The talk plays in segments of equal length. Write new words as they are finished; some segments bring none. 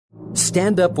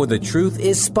Stand Up for the Truth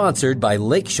is sponsored by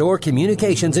Lakeshore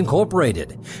Communications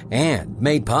Incorporated and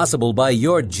made possible by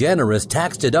your generous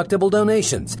tax-deductible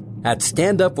donations at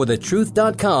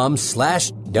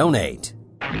standupforthetruth.com/donate.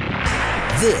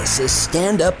 This is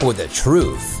Stand Up for the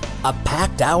Truth, a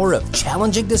packed hour of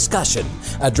challenging discussion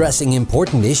addressing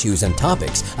important issues and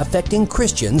topics affecting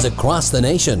Christians across the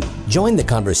nation. Join the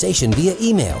conversation via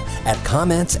email at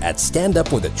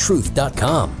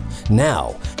comments@standupforthetruth.com.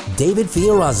 Now, David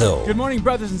Fiorazzo. Good morning,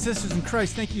 brothers and sisters in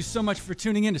Christ. Thank you so much for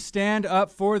tuning in to Stand Up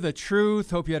for the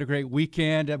Truth. Hope you had a great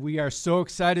weekend. We are so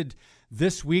excited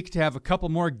this week to have a couple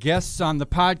more guests on the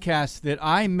podcast that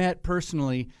I met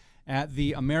personally at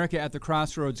the America at the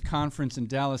Crossroads conference in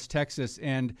Dallas, Texas.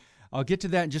 And I'll get to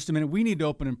that in just a minute. We need to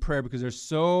open in prayer because there's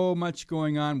so much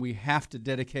going on. We have to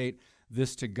dedicate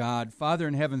this to God. Father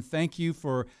in heaven, thank you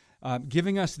for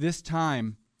giving us this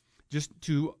time just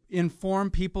to inform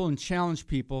people and challenge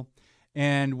people.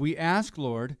 And we ask,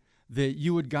 Lord, that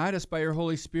you would guide us by your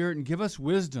Holy Spirit and give us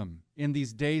wisdom in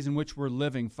these days in which we're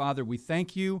living. Father, we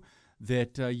thank you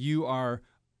that you are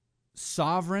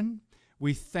sovereign.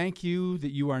 We thank you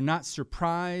that you are not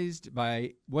surprised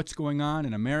by what's going on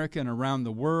in America and around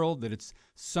the world, that it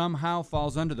somehow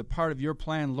falls under the part of your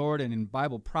plan, Lord, and in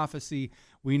Bible prophecy,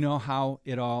 we know how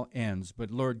it all ends. But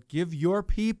Lord, give your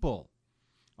people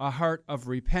a heart of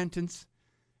repentance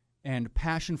and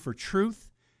passion for truth,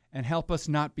 and help us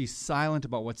not be silent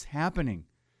about what's happening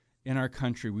in our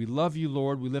country. We love you,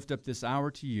 Lord. We lift up this hour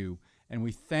to you, and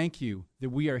we thank you that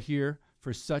we are here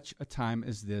for such a time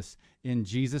as this. In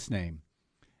Jesus' name,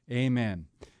 amen.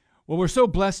 Well, we're so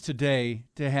blessed today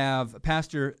to have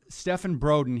Pastor Stephen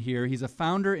Broden here. He's a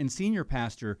founder and senior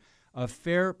pastor of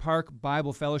Fair Park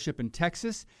Bible Fellowship in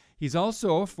Texas. He's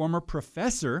also a former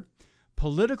professor,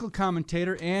 political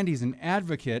commentator, and he's an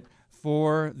advocate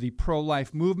for the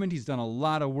pro-life movement. He's done a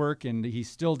lot of work, and he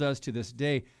still does to this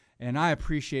day, and I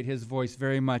appreciate his voice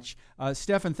very much.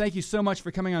 Stephen, thank you so much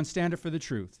for coming on Stand Up for the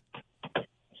Truth.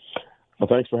 Well,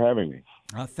 thanks for having me.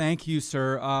 Thank you,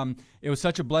 sir. It was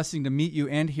such a blessing to meet you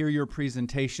and hear your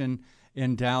presentation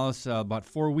in Dallas about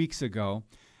 4 weeks ago.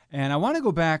 And I want to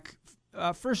go back,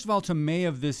 first of all, to May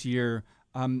of this year.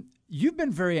 You've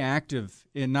been very active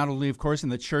in not only, of course, in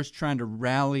the church trying to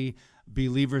rally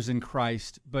believers in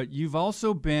Christ, but you've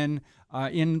also been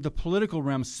in the political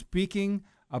realm speaking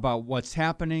about what's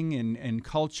happening in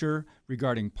culture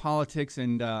regarding politics.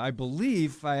 And I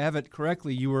believe, if I have it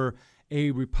correctly, you were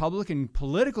a Republican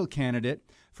political candidate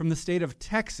from the state of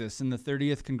Texas in the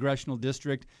 30th Congressional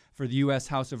District for the U.S.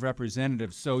 House of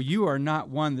Representatives. So you are not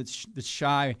one that's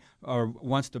shy or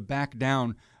wants to back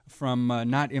down from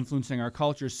not influencing our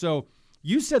culture. So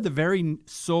you said the very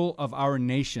soul of our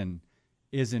nation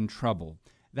is in trouble.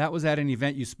 That was at an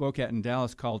event you spoke at in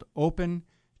Dallas called Open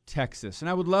Texas. And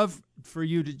I would love for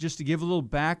you to just to give a little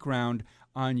background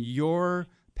on your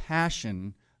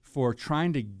passion for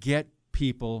trying to get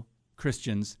people,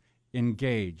 Christians,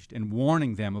 engaged and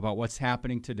warning them about what's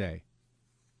happening today.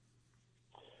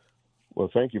 Well,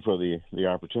 thank you for the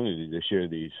opportunity to share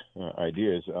these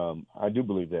ideas. I do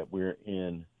believe that we're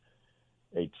in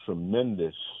a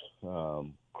tremendous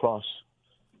cross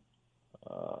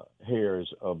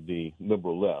hairs of the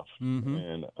liberal left. Mm-hmm.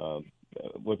 And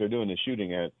what they're doing is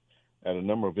shooting at a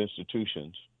number of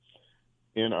institutions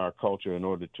in our culture in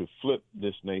order to flip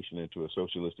this nation into a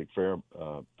socialistic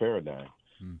paradigm.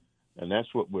 Mm. And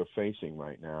that's what we're facing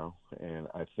right now. And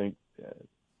I think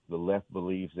the left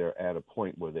believes they're at a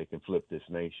point where they can flip this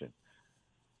nation.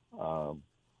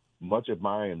 Much of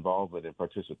my involvement and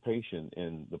participation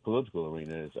in the political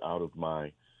arena is out of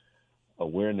my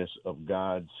awareness of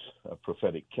God's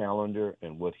prophetic calendar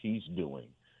and what he's doing.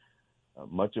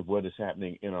 Much of what is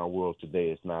happening in our world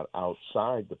today is not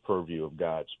outside the purview of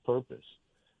God's purpose,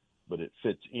 but it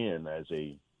fits in as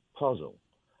a puzzle.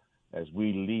 As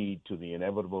we lead to the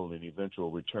inevitable and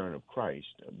eventual return of Christ,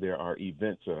 there are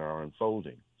events that are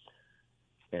unfolding.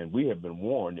 And we have been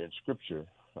warned in Scripture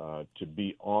to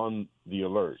be on the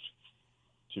alert,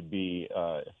 to be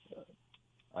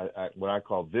what I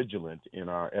call vigilant in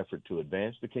our effort to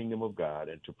advance the kingdom of God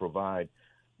and to provide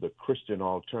the Christian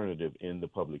alternative in the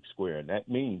public square. And that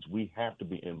means we have to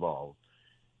be involved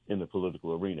in the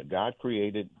political arena. God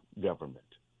created government,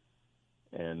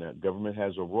 and government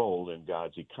has a role in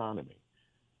God's economy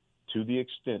to the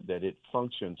extent that it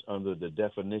functions under the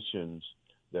definitions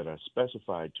that are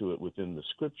specified to it within the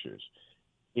Scriptures.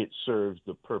 It serves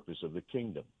the purpose of the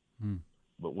kingdom.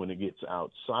 But when it gets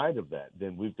outside of that,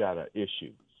 then we've got an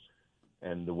issue.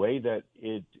 And the way that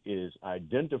it is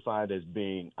identified as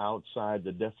being outside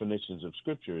the definitions of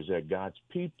Scripture is that God's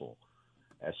people,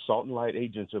 as salt and light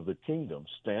agents of the kingdom,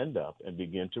 stand up and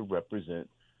begin to represent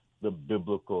the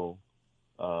biblical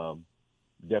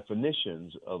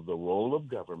definitions of the role of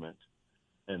government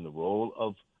and the role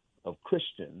of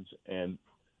Christians and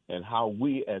how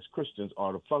we as Christians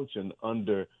are to function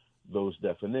under those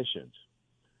definitions.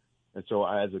 And so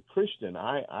as a Christian,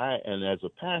 and as a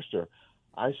pastor,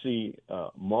 I see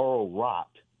moral rot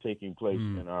taking place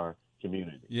in our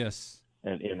community. Yes.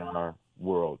 And in our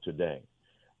world today.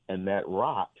 And that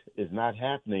rot is not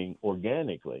happening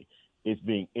organically. It's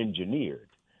being engineered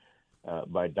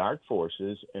by dark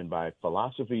forces and by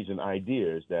philosophies and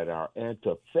ideas that are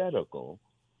antithetical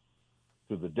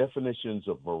to the definitions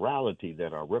of morality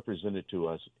that are represented to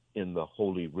us in the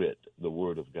Holy Writ, the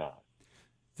Word of God.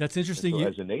 That's interesting. So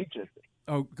as an agent...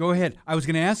 Oh, go ahead. I was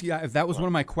going to ask you if that was one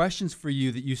of my questions for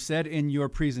you, that you said in your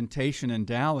presentation in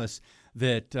Dallas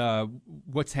that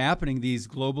what's happening, these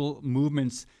global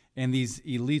movements and these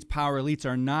elites, power elites,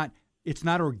 it's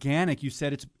not organic. You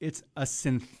said it's a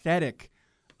synthetic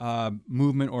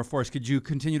movement or force. Could you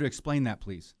continue to explain that,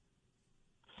 please?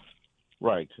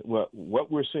 Right. Well,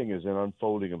 what we're seeing is an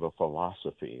unfolding of a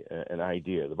philosophy, an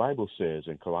idea. The Bible says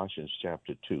in Colossians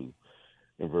chapter 2,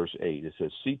 in verse 8, it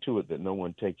says, "See to it that no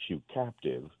one takes you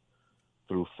captive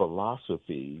through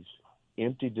philosophies,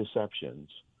 empty deceptions,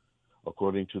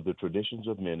 according to the traditions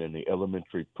of men and the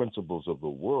elementary principles of the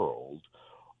world,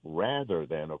 rather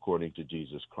than according to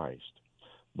Jesus Christ."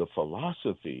 The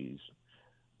philosophies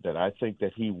that I think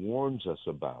that he warns us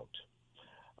about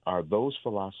are those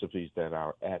philosophies that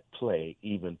are at play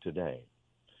even today.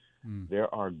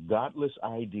 There are godless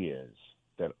ideas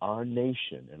that our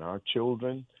nation and our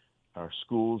children, our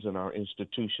schools and our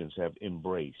institutions have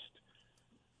embraced.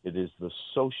 It is the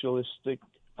socialistic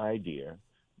idea,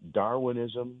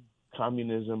 Darwinism,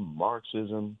 communism,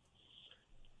 Marxism,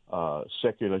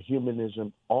 secular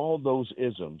humanism. All those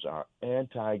isms are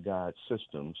anti-God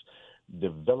systems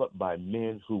developed by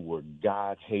men who were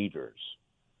God haters.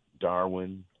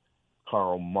 Darwin,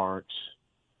 Karl Marx,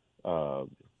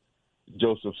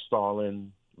 Joseph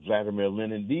Stalin, Vladimir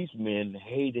Lenin. These men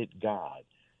hated God,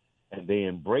 and they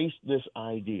embraced this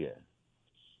idea,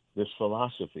 this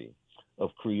philosophy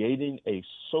of creating a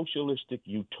socialistic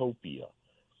utopia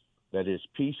that is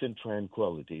peace and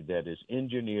tranquility, that is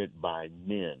engineered by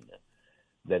men,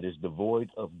 that is devoid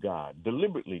of God,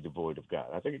 deliberately devoid of God.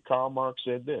 I think Karl Marx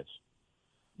said this: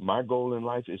 "My goal in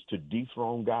life is to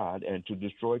dethrone God and to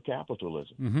destroy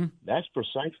capitalism." Mm-hmm. That's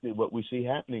precisely what we see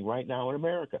happening right now in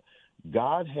America.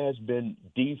 God has been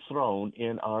dethroned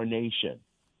in our nation.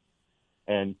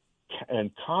 And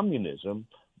communism,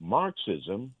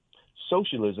 Marxism,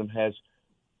 socialism has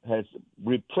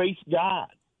replaced God.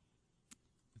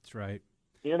 That's right.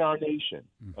 In our nation,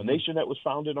 a nation that was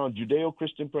founded on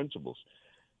Judeo-Christian principles,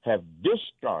 have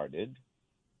discarded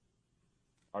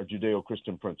our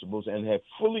Judeo-Christian principles and have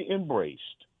fully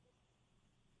embraced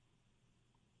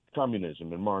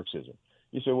communism and Marxism.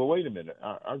 You say, well, wait a minute.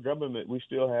 Our government, we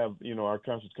still have,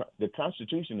 the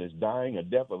Constitution is dying a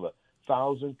death of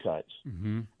 1,000 cuts.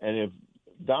 Mm-hmm. And if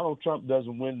Donald Trump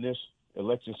doesn't win this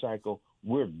election cycle,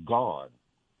 we're gone.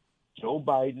 Joe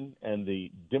Biden and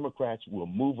the Democrats will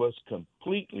move us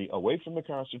completely away from the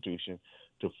Constitution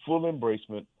to full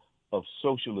embracement of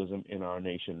socialism in our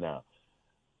nation now.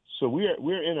 So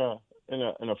we're in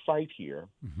a fight here,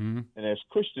 and as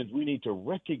Christians, we need to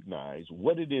recognize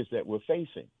what it is that we're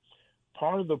facing.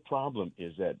 Part of the problem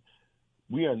is that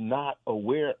we are not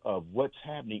aware of what's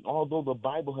happening, although the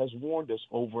Bible has warned us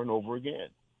over and over again.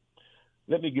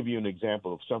 Let me give you an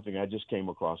example of something I just came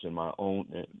across in my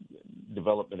own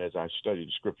development as I studied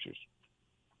the scriptures.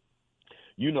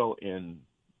 In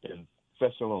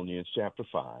Thessalonians chapter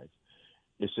 5,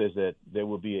 it says that there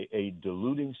will be a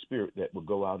deluding spirit that will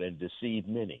go out and deceive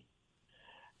many.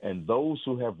 And those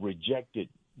who have rejected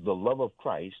the love of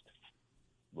Christ,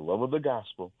 the love of the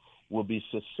gospel, will be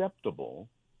susceptible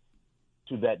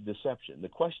to that deception. The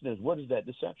question is, what is that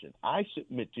deception? I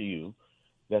submit to you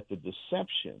that the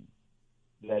deception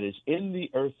that is in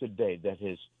the earth today that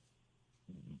has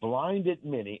blinded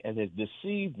many and has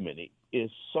deceived many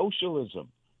is socialism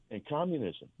and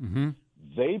communism. Mm-hmm.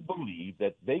 They believe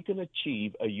that they can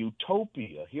achieve a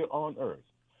utopia here on earth,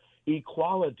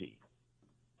 equality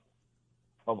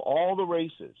of all the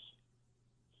races,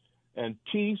 and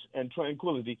peace and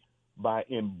tranquility by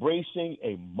embracing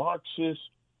a Marxist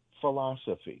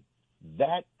philosophy.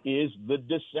 That is the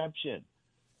deception.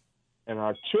 And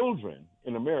our children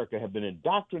in America have been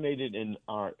indoctrinated in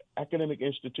our academic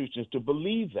institutions to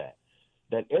believe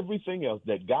that everything else,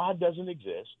 that God doesn't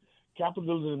exist,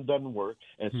 capitalism doesn't work,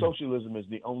 and socialism is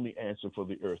the only answer for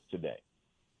the earth today.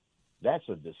 That's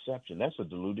a deception. That's a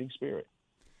deluding spirit.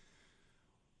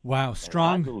 Wow, And I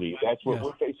strong. believe that's what Yes.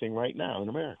 we're facing right now in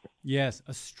America. Yes,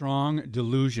 a strong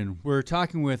delusion. We're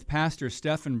talking with Pastor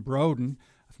Stephen Broden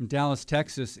from Dallas,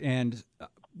 Texas, and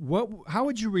how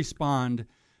would you respond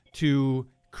to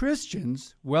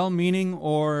Christians, well-meaning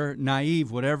or naive,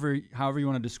 however you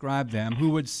want to describe them, who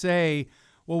would say,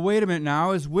 "Well, wait a minute now,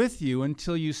 I was with you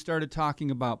until you started talking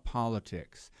about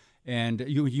politics." And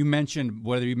you mentioned,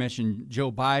 whether you mentioned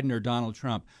Joe Biden or Donald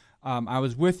Trump, I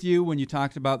was with you when you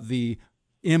talked about the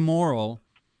immoral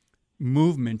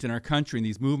movement in our country and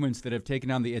these movements that have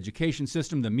taken on the education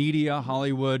system, the media,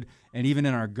 Hollywood, and even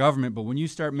in our government. But when you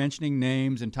start mentioning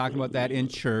names and talking about that in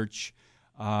church,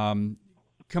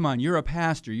 come on, you're a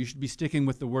pastor. You should be sticking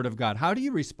with the Word of God. How do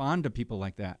you respond to people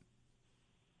like that?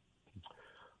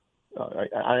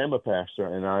 I am a pastor,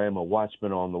 and I am a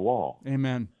watchman on the wall.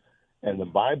 Amen. And the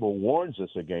Bible warns us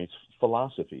against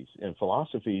philosophies, and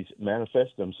philosophies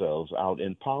manifest themselves out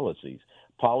in policies.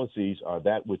 Policies are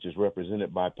that which is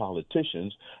represented by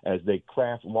politicians as they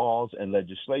craft laws and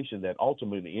legislation that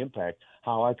ultimately impact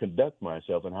how I conduct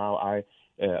myself and how I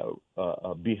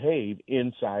behave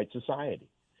inside society.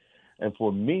 And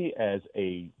for me, as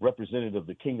a representative of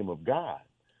the kingdom of God,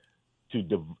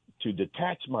 to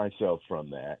detach myself from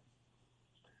that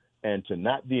and to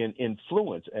not be an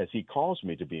influence, as he calls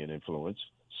me to be an influence,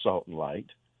 salt and light,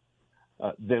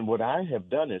 then what I have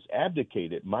done is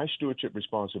abdicated my stewardship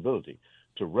responsibility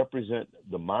to represent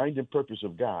the mind and purpose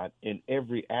of God in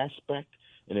every aspect,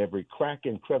 in every crack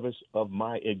and crevice of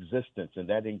my existence, and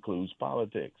that includes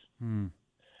politics.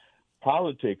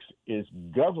 Politics is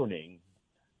governing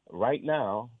right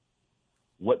now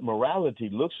what morality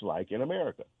looks like in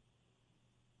America.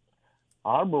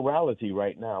 Our morality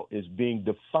right now is being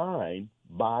defined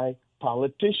by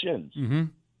politicians. Mm-hmm.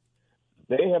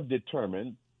 They have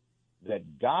determined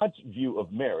that God's view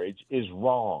of marriage is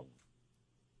wrong.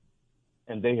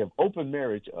 And they have opened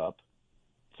marriage up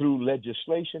through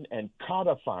legislation and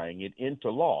codifying it into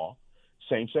law,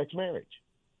 same-sex marriage.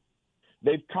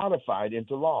 They've codified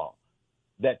into law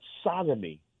that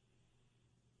sodomy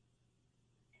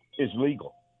is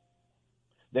legal,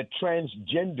 that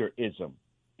transgenderism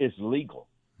is legal,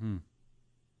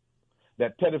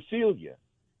 that pedophilia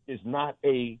is not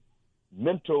a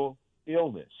mental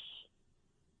illness.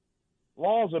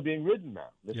 Laws are being written now.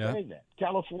 They're saying that.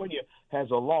 California has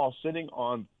a law sitting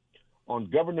on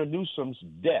Governor Newsom's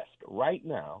desk right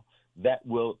now that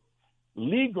will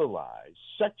legalize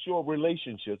sexual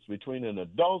relationships between an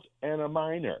adult and a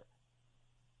minor.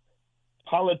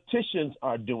 Politicians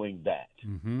are doing that.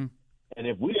 Mm-hmm. And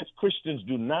if we as Christians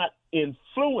do not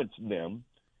influence them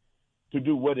to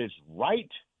do what is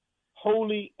right,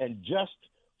 holy, and just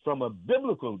from a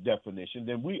biblical definition,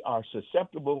 then we are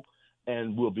susceptible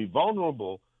and will be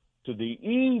vulnerable to the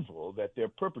evil that they're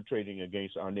perpetrating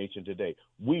against our nation today.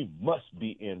 We must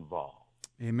be involved.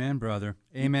 Amen, brother.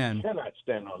 Amen. We cannot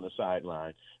stand on the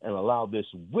sideline and allow this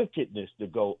wickedness to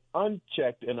go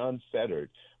unchecked and unfettered,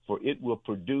 for it will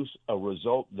produce a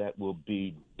result that will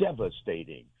be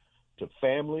devastating to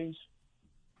families,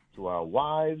 to our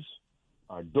wives,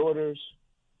 our daughters,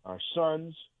 our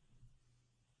sons.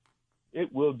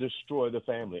 It will destroy the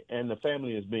family, and the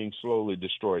family is being slowly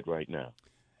destroyed right now.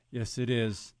 Yes, it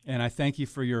is. And I thank you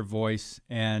for your voice,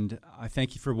 and I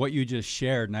thank you for what you just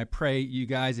shared. And I pray, you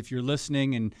guys, if you're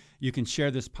listening and you can share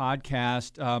this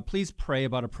podcast, please pray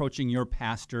about approaching your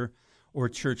pastor or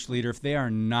church leader if they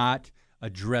are not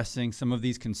addressing some of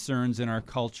these concerns in our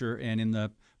culture and in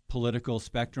the political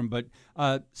spectrum. But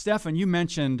Stephen, you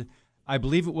mentioned, I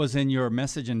believe it was in your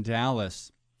message in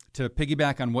Dallas, to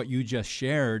piggyback on what you just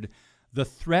shared, the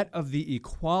threat of the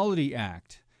Equality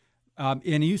Act.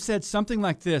 And you said something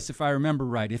like this, if I remember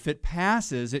right: if it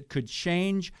passes, it could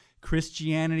change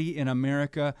Christianity in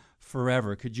America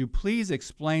forever. Could you please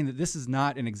explain that this is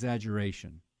not an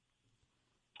exaggeration?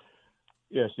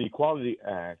 Yes, the Equality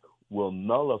Act will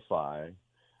nullify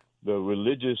the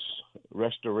Religious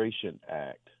Restoration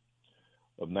Act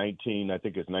of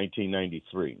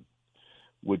 1993,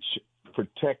 which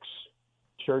protects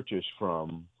churches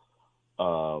from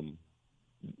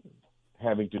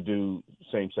having to do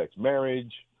same-sex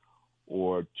marriage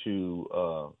or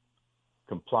to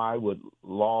comply with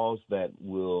laws that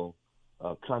will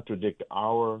contradict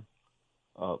our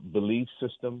belief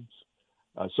systems.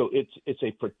 So it's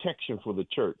a protection for the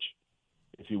church,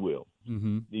 if you will.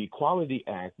 Mm-hmm. The Equality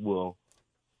Act will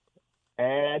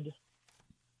add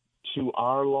to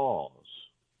our laws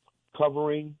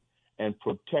covering and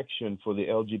protection for the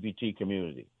LGBT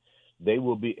community. They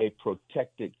will be a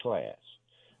protected class,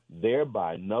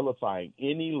 thereby nullifying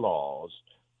any laws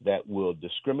that will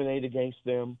discriminate against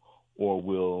them or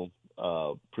will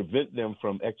prevent them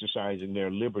from exercising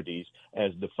their liberties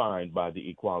as defined by the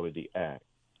Equality Act.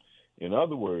 In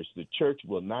other words, the church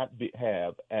will not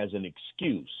have as an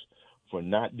excuse for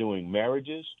not doing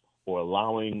marriages or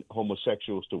allowing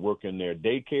homosexuals to work in their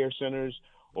daycare centers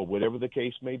or whatever the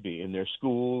case may be, in their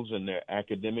schools and their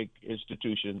academic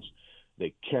institutions.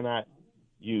 They cannot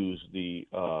use the,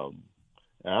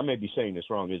 and I may be saying this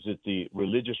wrong, is it the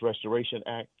Religious Restoration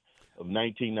Act of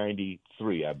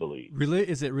 1993, I believe?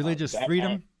 Is it Religious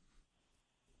Freedom?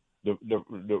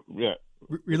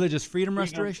 Religious Freedom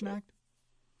Restoration Act?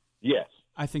 Yes.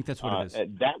 I think that's what it is.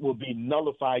 That will be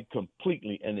nullified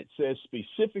completely, and it says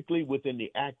specifically within the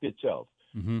act itself,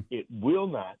 it will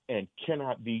not and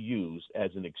cannot be used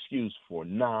as an excuse for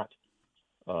not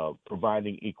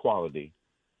providing equality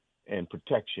and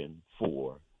protection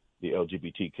for the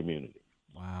LGBT community.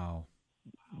 Wow.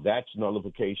 That's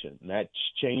nullification. That's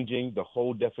changing the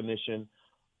whole definition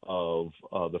of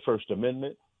the First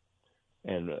Amendment,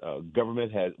 and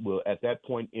government will at that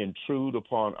point intrude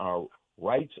upon our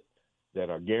rights that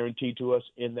are guaranteed to us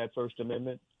in that First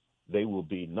Amendment. They will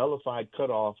be nullified, cut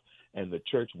off, and the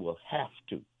church will have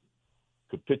to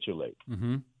capitulate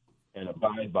and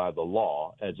abide by the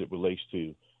law as it relates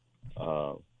to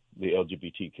the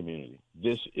LGBT community.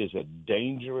 This is a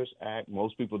dangerous act.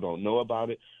 Most people don't know about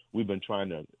it. We've been trying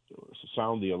to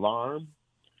sound the alarm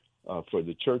for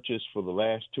the churches for the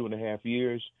last 2.5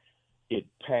 years. It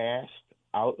passed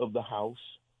out of the House.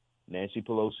 Nancy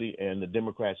Pelosi and the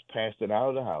Democrats passed it out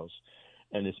of the House,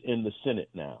 and it's in the Senate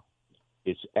now.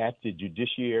 It's at the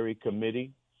Judiciary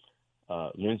Committee.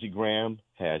 Lindsey Graham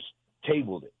has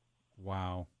tabled it.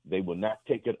 Wow. They will not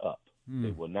take it up.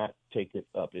 They will not take it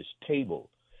up. It's tabled,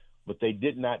 but they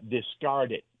did not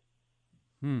discard it.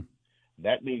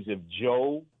 That means if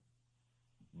Joe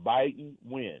Biden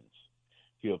wins,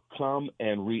 he'll come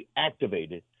and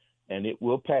reactivate it, and it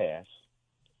will pass.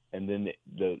 And then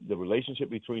the relationship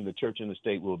between the church and the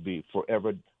state will be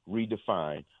forever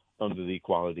redefined under the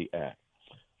Equality Act.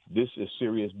 This is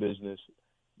serious business.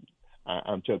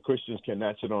 I'm telling Christians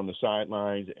cannot sit on the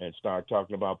sidelines and start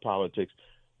talking about politics.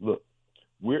 Look,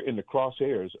 we're in the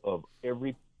crosshairs of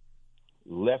every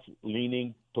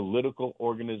left-leaning political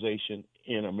organization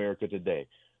in America today.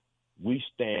 We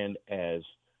stand as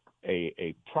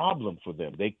a problem for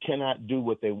them. They cannot do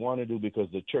what they want to do because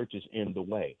the church is in the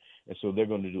way. And so they're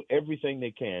going to do everything they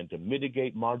can to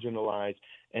mitigate, marginalize,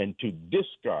 and to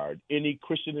discard any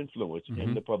Christian influence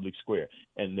in the public square.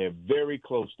 And they're very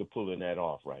close to pulling that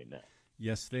off right now.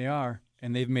 Yes, they are.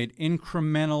 And they've made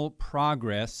incremental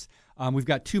progress. We've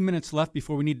got 2 minutes left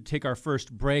before we need to take our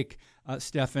first break,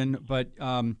 Stephan. But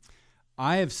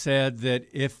I have said that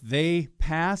if they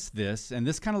pass this and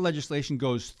this kind of legislation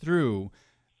goes through,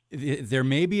 there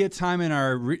may be a time in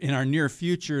our near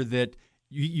future that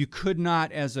you could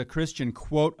not, as a Christian,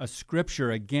 quote a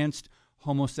scripture against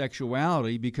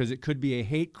homosexuality because it could be a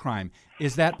hate crime.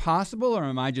 Is that possible, or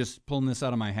am I just pulling this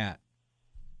out of my hat?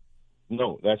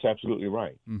 No, that's absolutely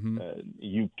right.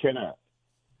 You cannot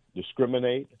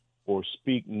discriminate or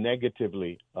speak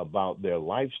negatively about their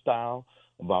lifestyle,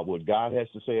 about what God has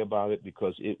to say about it,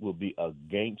 because it will be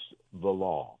against the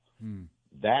law.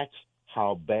 That's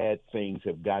how bad things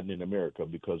have gotten in America,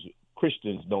 because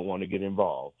Christians don't want to get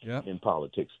involved in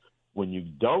politics. When you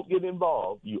don't get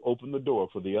involved, you open the door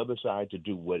for the other side to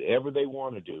do whatever they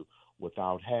want to do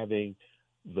without having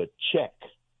the check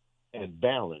and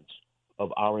balance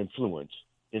of our influence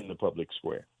in the public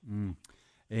square.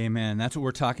 Amen. That's what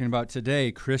we're talking about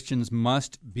today. Christians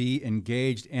must be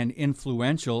engaged and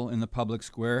influential in the public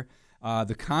square.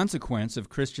 The consequence of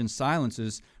Christian silence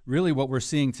is really what we're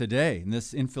seeing today, and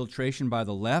this infiltration by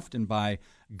the left and by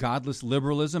godless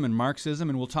liberalism and Marxism,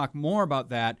 and we'll talk more about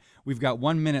that. We've got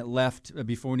 1 minute left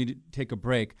before we need to take a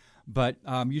break, but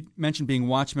you mentioned being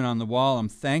watchmen on the wall. I'm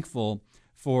thankful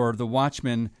for the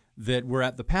watchmen that were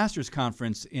at the Pastors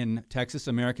Conference in Texas,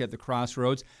 America at the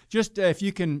Crossroads. Just if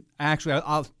you can, actually,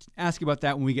 I'll ask you about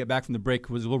that when we get back from the break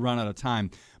because we'll run out of time.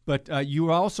 But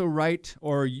you also write,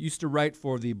 or used to write,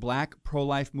 for the Black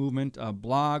Pro-Life Movement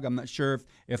blog. I'm not sure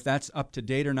if that's up to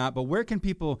date or not, but where can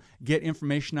people get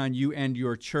information on you and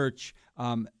your church,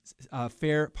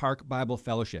 Fair Park Bible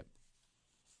Fellowship?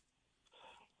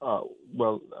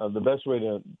 The best way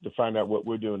to find out what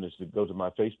we're doing is to go to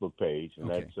my Facebook page, and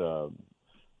that's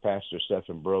Pastor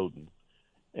Stephan Broden.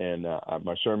 And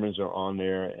my sermons are on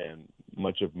there, and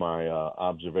much of my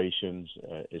observations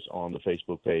is on the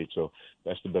Facebook page. So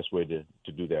that's the best way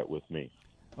to do that with me.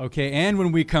 Okay, and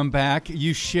when we come back,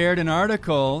 you shared an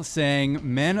article saying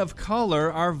men of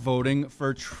color are voting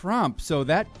for Trump. So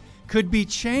that could be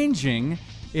changing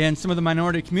in some of the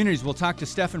minority communities. We'll talk to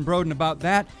Stephen Broden about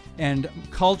that and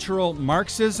cultural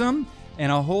Marxism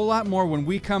and a whole lot more when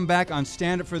we come back on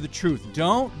Stand Up for the Truth.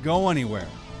 Don't go anywhere.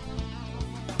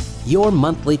 Your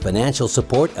monthly financial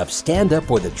support of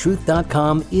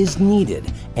StandUpForTheTruth.com is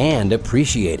needed and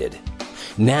appreciated.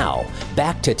 Now,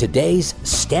 back to today's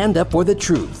Stand Up for the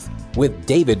Truth with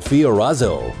David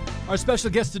Fiorazo. Our special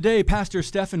guest today, Pastor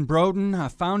Stephen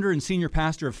Broden, founder and senior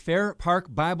pastor of Fair Park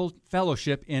Bible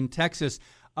Fellowship in Texas.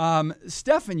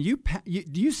 Stephen, you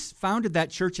founded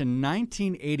that church in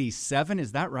 1987,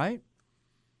 is that right?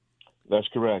 That's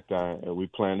correct. We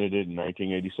planted it in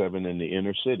 1987 in the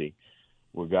inner city,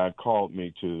 where God called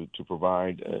me to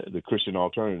provide the Christian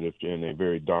alternative in a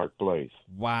very dark place.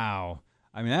 Wow.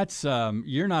 I mean, that's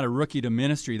you're not a rookie to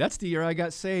ministry. That's the year I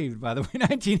got saved, by the way,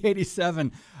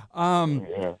 1987.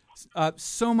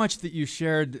 So much that you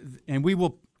shared, and we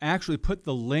will actually put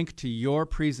the link to your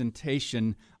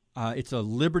presentation. It's a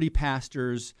Liberty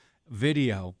Pastors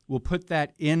video. We'll put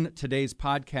that in today's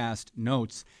podcast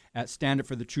notes at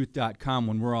standupforthetruth.com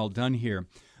when we're all done here.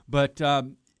 But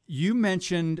you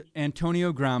mentioned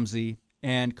Antonio Gramsci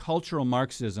and cultural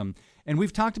Marxism, and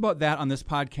we've talked about that on this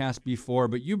podcast before,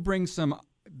 but you bring some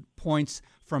points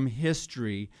from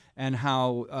history and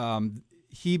how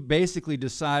he basically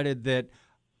decided that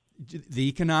the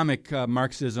economic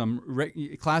Marxism,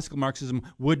 classical Marxism,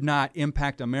 would not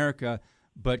impact America,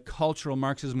 but cultural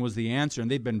Marxism was the answer,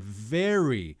 and they've been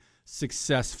very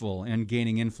successful in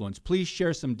gaining influence. Please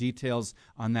share some details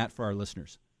on that for our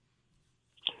listeners.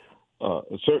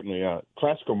 Certainly.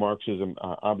 Classical Marxism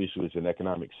obviously is an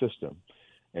economic system,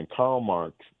 and Karl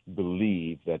Marx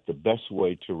believed that the best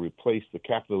way to replace the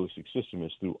capitalistic system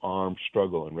is through armed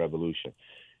struggle and revolution.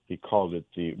 He called it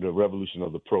the revolution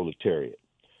of the proletariat.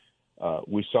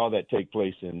 We saw that take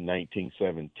place in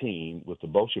 1917 with the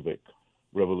Bolshevik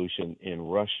Revolution in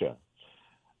Russia.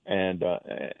 And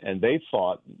they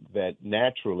thought that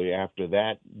naturally after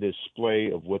that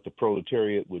display of what the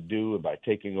proletariat would do by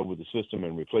taking over the system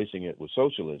and replacing it with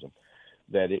socialism,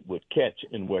 that it would catch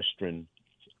in Western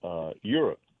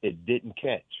Europe. It didn't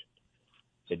catch.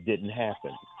 It didn't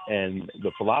happen. And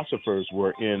the philosophers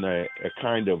were in a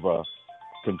kind of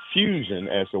confusion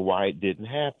as to why it didn't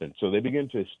happen. So they began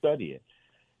to study it.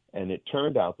 And it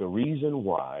turned out the reason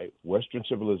why Western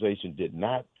civilization did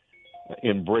not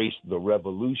embrace the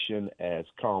revolution as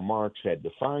Karl Marx had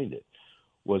defined it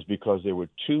was because there were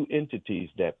two entities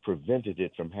that prevented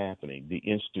it from happening. The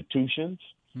institutions,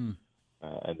 and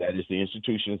that is the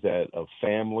institutions of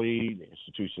family, the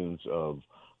institutions of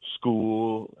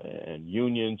school and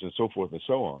unions and so forth and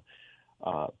so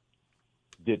on,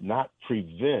 did not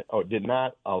prevent or did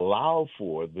not allow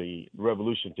for the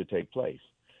revolution to take place.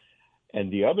 And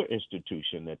the other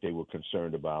institution that they were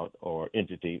concerned about, or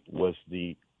entity, was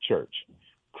the church.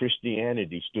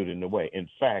 Christianity stood in the way. In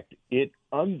fact, it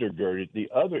undergirded the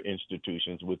other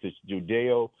institutions with its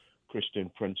Judeo-Christian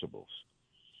principles.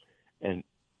 And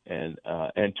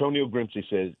Antonio Gramsci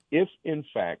says, if in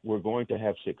fact we're going to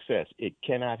have success, it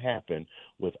cannot happen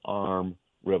with armed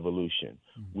revolution.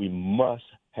 Mm-hmm. We must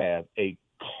have a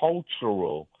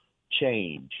cultural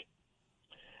change.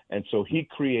 And so he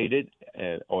created,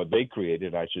 or they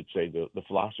created, I should say, the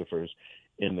philosophers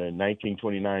in the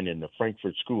 1929 in the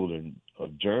Frankfurt School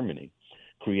of Germany,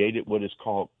 created what is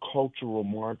called cultural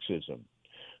Marxism.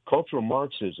 Cultural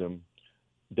Marxism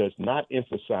does not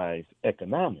emphasize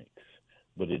economics,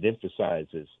 but it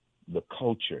emphasizes the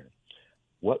culture,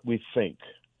 what we think,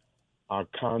 our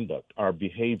conduct, our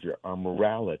behavior, our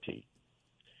morality.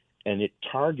 And it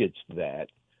targets that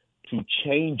to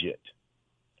change it.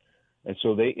 And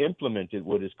so they implemented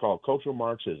what is called cultural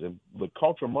Marxism, but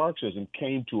cultural Marxism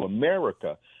came to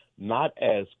America not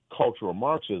as cultural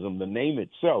Marxism. The name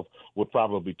itself would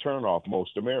probably turn off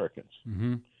most Americans.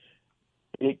 Mm-hmm.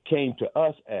 It came to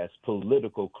us as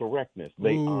political correctness.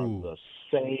 They are the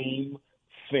same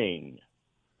thing.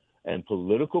 And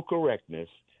political correctness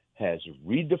has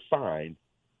redefined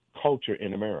culture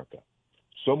in America,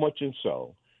 so much and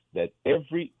so that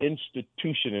every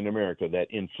institution in America that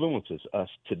influences us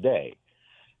today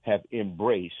have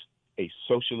embraced a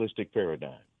socialistic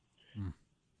paradigm.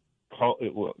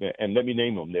 And let me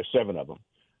name them. There's 7 of them.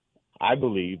 I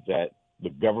believe that the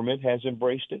government has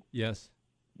embraced it. Yes.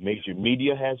 Major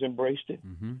media has embraced it.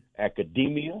 Mm-hmm.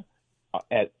 Academia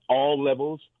at all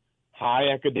levels, high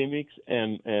academics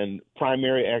and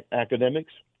primary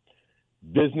academics,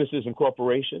 businesses and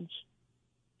corporations,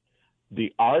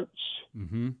 the arts,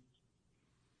 mm-hmm.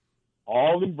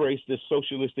 all embrace this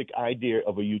socialistic idea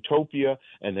of a utopia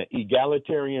and an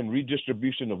egalitarian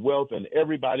redistribution of wealth, and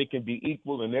everybody can be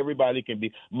equal and everybody can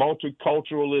be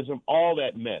multiculturalism, all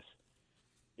that mess.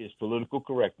 is political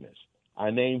correctness.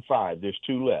 I named 5. There's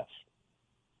 2 left.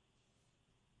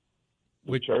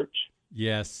 The church,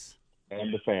 yes,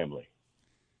 and the family.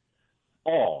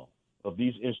 All of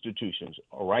these institutions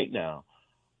right now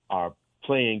are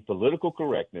playing political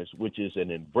correctness, which is an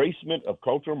embracement of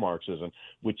cultural Marxism,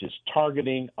 which is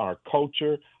targeting our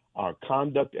culture, our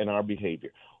conduct, and our behavior.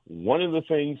 One of the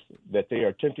things that they are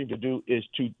attempting to do is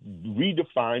to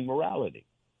redefine morality.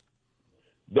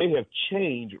 They have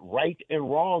changed right and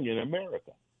wrong in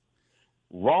America.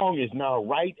 Wrong is now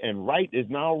right, and right is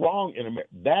now wrong in America.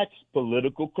 That's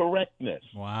political correctness.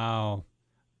 Wow.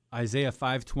 Isaiah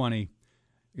 5:20.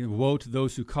 Woe to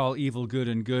those who call evil good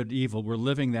and good evil. We're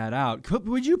living that out.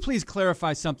 Would you please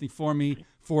clarify something for me,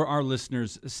 for our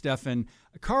listeners, Stephan?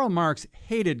 Karl Marx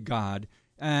hated God,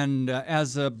 and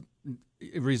as a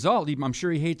result, I'm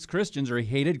sure he hates Christians, or he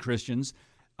hated Christians.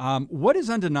 What is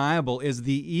undeniable is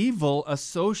the evil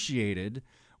associated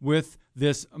with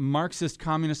this Marxist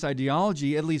communist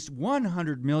ideology, at least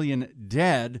 100 million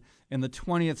dead in the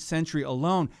 20th century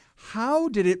alone. How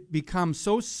did it become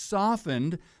so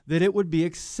softened that it would be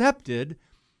accepted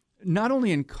not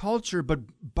only in culture but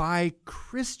by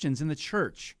Christians in the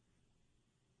church?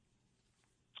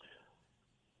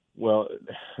 Well,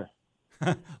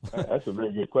 that's a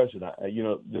very good question.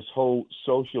 This whole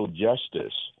social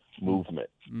justice movement,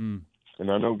 and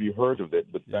I know you heard of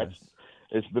it, but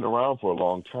it's been around for a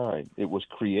long time. It was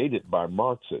created by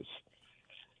Marxists.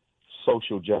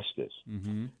 Social justice.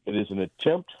 Mm-hmm. It is an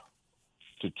attempt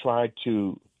to try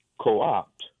to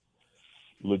co-opt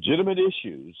legitimate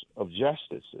issues of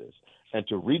justices and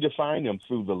to redefine them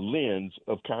through the lens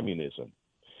of communism.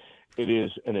 It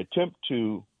is an attempt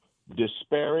to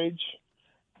disparage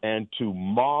and to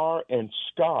mar and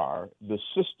scar the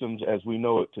systems as we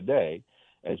know it today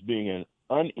as being an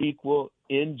unequal,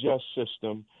 unjust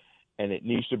system, and it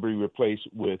needs to be replaced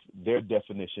with their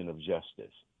definition of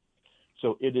justice.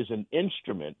 So it is an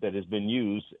instrument that has been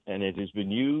used, and it has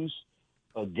been used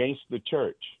against the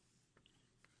church.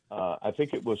 I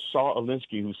think it was Saul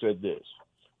Alinsky who said this: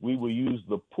 we will use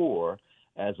the poor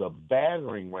as a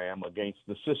battering ram against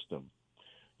the system,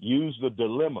 use the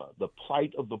dilemma, the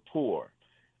plight of the poor,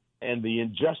 and the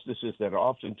injustices that are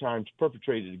oftentimes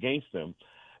perpetrated against them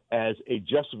as a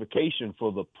justification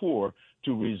for the poor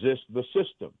to resist the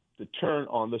system, to turn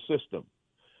on the system,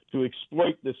 to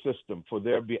exploit the system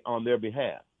on their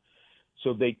behalf.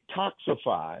 So they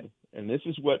toxify, and this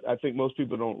is what I think most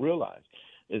people don't realize,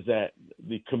 is that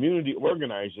the community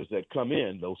organizers that come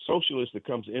in, those socialists that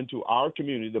comes into our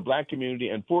community, the black community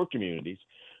and poor communities,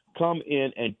 come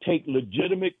in and take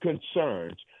legitimate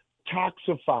concerns,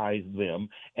 toxifies them,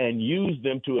 and use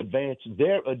them to advance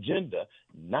their agenda,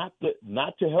 not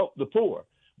to help the poor,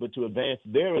 but to advance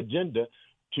their agenda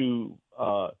to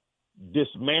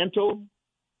dismantle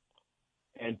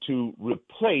and to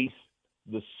replace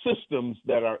the systems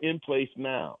that are in place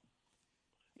now.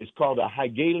 It's called a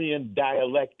Hegelian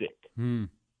dialectic.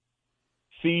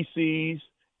 Theses,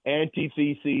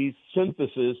 antitheses,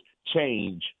 synthesis,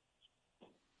 change.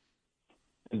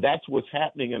 And that's what's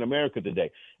happening in America today.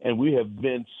 And we have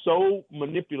been so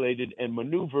manipulated and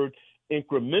maneuvered,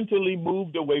 incrementally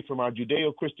moved away from our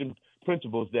Judeo-Christian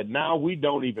principles that now we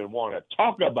don't even want to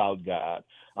talk about God.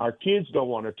 Our kids don't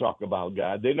want to talk about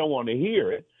God. They don't want to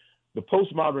hear it. The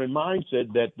postmodern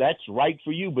mindset that that's right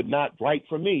for you, but not right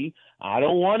for me. I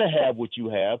don't want to have what you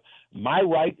have. My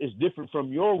right is different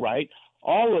from your right.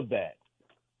 All of that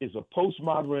is a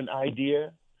postmodern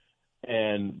idea,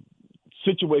 and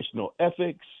situational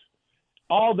ethics,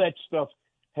 all that stuff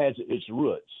has its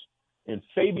roots in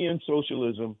Fabian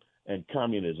socialism and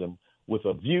communism with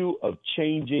a view of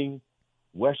changing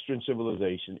Western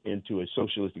civilization into a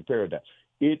socialistic paradigm.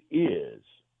 It is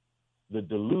the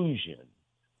delusion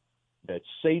that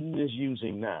Satan is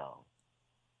using now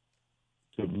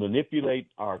to manipulate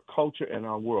our culture and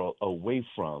our world away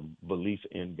from belief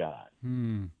in God.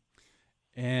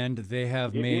 And they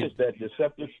have It is that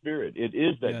deceptive spirit. It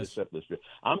is that deceptive spirit.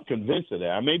 I'm convinced of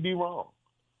that. I may be wrong,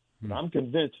 but I'm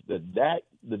convinced that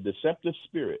the deceptive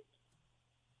spirit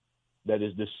that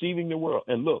is deceiving the world.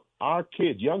 And look, our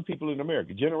kids, young people in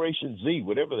America, Generation Z,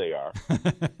 whatever they are,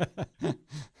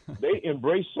 they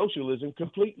embrace socialism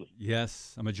completely.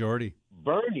 Yes, a majority.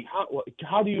 Bernie,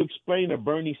 how do you explain a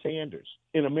Bernie Sanders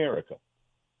in America?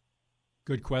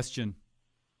 Good question.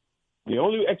 The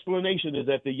only explanation is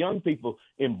that the young people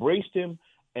embraced him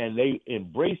and they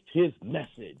embraced his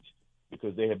message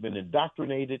because they have been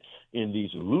indoctrinated in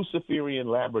these Luciferian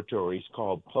laboratories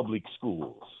called public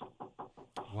schools.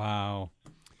 Wow.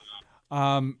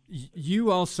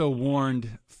 You also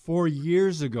warned 4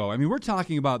 years ago. I mean, we're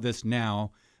talking about this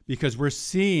now because we're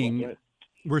seeing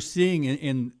we're seeing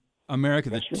in America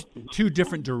the two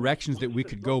different directions that we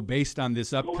could go based on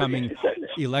this upcoming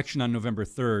election on November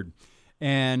 3rd.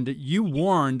 And you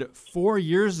warned 4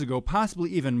 years ago,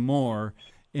 possibly even more,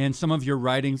 in some of your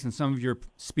writings and some of your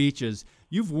speeches,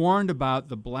 you've warned about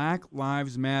the Black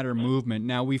Lives Matter movement.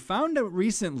 Now, we found out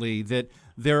recently that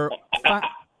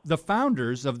the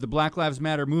founders of the Black Lives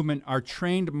Matter movement are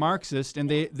trained Marxists, and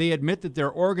they admit that they're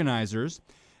organizers,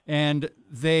 and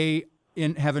they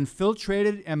have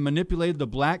infiltrated and manipulated the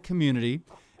black community.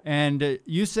 And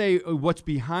you say what's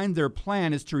behind their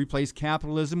plan is to replace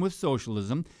capitalism with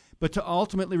socialism, but to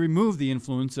ultimately remove the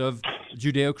influence of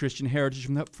Judeo-Christian heritage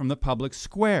from the public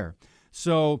square.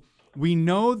 So we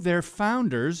know their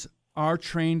founders are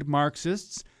trained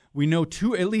Marxists. We know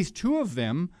at least two of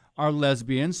them are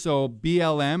lesbians. So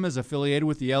BLM is affiliated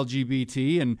with the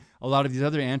LGBT and a lot of these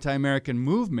other anti-American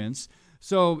movements.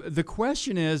 So the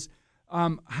question is,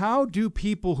 how do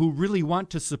people who really want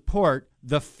to support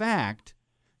the fact,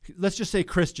 let's just say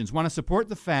Christians, want to support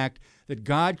the fact that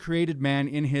God created man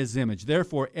in his image,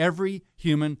 therefore every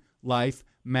human life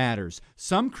matters?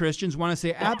 Some Christians want to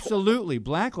say, absolutely,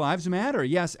 Black Lives Matter.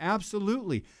 Yes,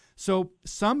 absolutely. So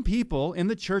some people in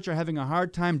the church are having a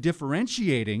hard time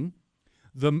differentiating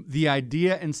the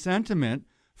idea and sentiment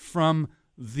from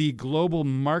the global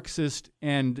Marxist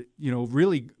and,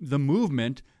 really the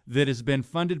movement that has been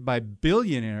funded by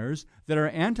billionaires that are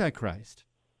antichrist.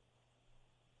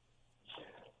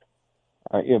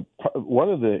 One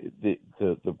of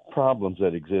the problems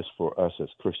that exist for us as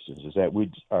Christians is that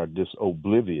we are just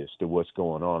oblivious to what's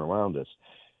going on around us,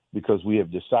 because we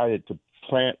have decided to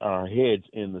plant our heads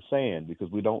in the sand because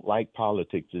we don't like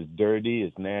politics. It's dirty,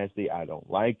 it's nasty, I don't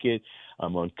like it,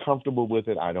 I'm uncomfortable with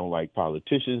it, I don't like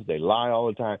politicians, they lie all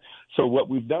the time. So what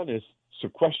we've done is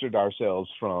sequestered ourselves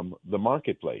from the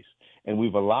marketplace, and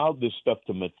we've allowed this stuff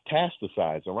to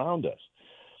metastasize around us.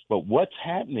 But what's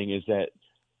happening is that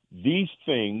these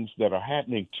things that are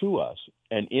happening to us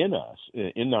and in us,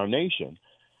 in our nation,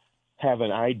 have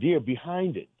an idea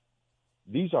behind it.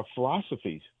 These are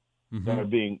philosophies that are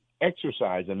being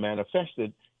exercised and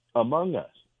manifested among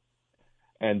us.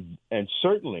 And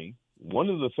certainly one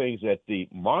of the things that the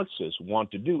Marxists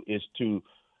want to do is to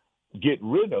get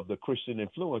rid of the Christian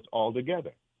influence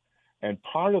altogether. And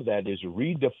part of that is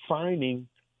redefining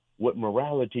what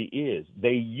morality is.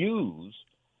 They use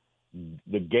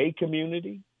the gay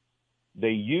community,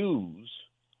 they use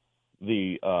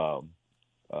the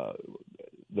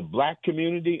black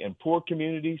community and poor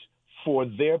communities for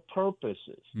their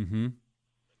purposes. Mm-hmm.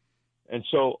 And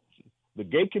so the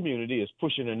gay community is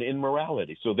pushing an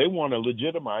immorality. So they want to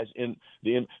legitimize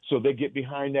so they get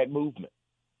behind that movement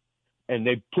and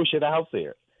they push it out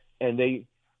there, and they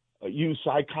use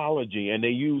psychology and they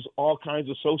use all kinds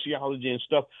of sociology and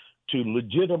stuff to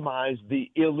legitimize the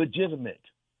illegitimate.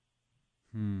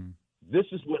 This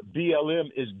is what BLM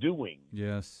is doing.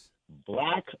 Yes.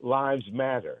 Black Lives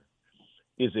Matter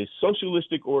is a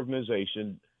socialistic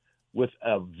organization with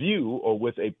a view or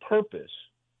with a purpose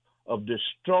of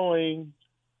destroying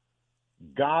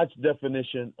God's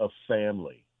definition of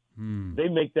family. They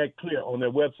make that clear on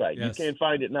their website. Yes. You can't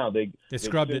find it now. They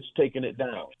scrubbed it. Taken it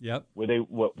down. Yep. Where they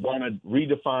want to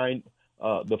redefine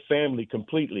the family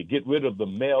completely, get rid of the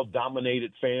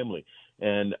male-dominated family,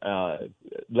 and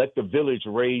let the village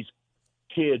raise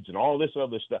kids and all this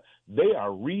other stuff. They are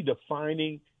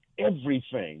redefining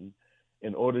everything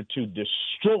in order to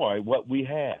destroy what we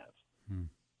have.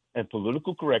 And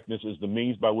political correctness is the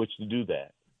means by which to do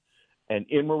that. And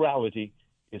immorality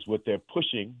is what they're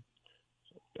pushing.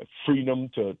 Freedom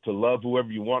to love whoever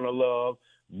you want to love,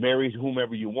 marry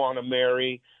whomever you want to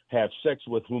marry, have sex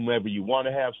with whomever you want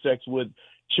to have sex with,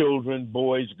 children,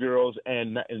 boys, girls,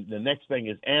 and the next thing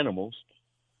is animals.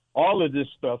 All of this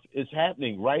stuff is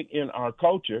happening right in our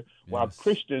culture, while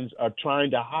Christians are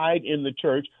trying to hide in the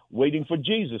church, waiting for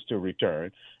Jesus to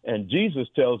return. And Jesus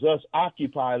tells us,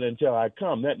 occupy until I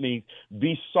come. That means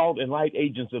be salt and light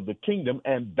agents of the kingdom,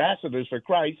 ambassadors for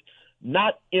Christ,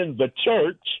 not in the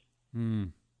church,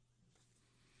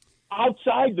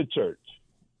 outside the church.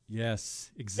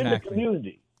 Yes, exactly. In the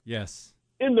community. Yes.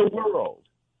 In the world.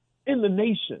 In the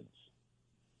nations.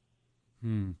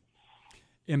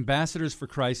 Ambassadors for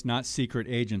Christ, not secret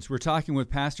agents. We're talking with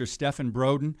Pastor Stephen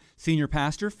Broden, Senior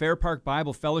Pastor, Fair Park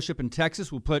Bible Fellowship in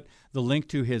Texas. We'll put the link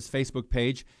to his Facebook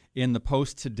page in the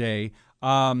post today.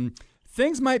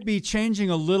 Things might be changing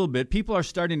a little bit. People are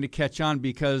starting to catch on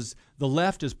because the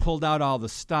left has pulled out all the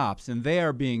stops, and they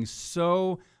are being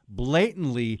so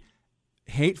blatantly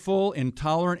hateful,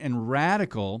 intolerant, and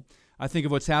radical. I think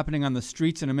of what's happening on the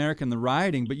streets in America and the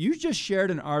rioting, but you just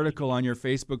shared an article on your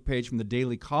Facebook page from the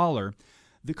Daily Caller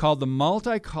called the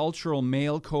Multicultural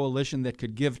Male Coalition that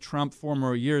could give Trump 4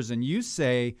 more years. And you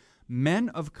say men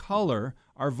of color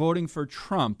are voting for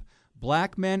Trump.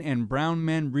 Black men and brown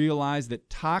men realize that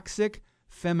toxic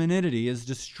femininity is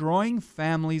destroying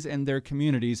families and their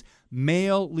communities.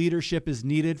 Male leadership is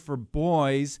needed for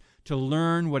boys to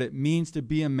learn what it means to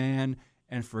be a man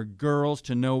and for girls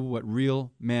to know what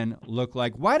real men look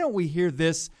like. Why don't we hear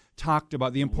this talked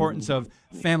about, the importance of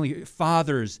family,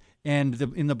 fathers, and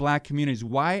in the black communities?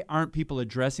 Why aren't people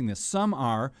addressing this? Some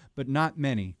are, but not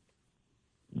many.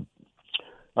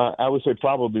 I would say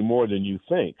probably more than you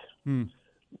think.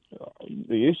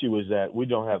 The issue is that we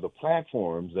don't have the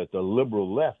platforms that the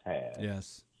liberal left has.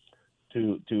 Yes.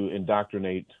 To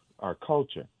indoctrinate our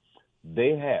culture.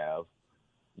 They have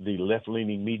the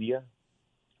left-leaning media,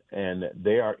 and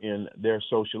they're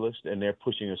socialist, and they're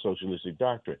pushing a socialistic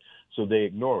doctrine. So they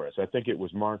ignore us. I think it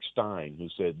was Mark Stein who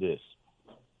said this: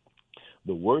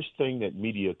 the worst thing that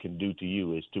media can do to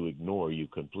you is to ignore you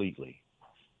completely.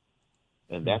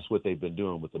 And that's what they've been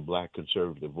doing with the black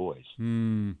conservative voice.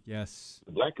 Yes.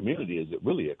 The black community is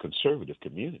really a conservative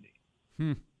community.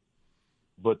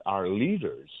 But our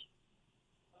leaders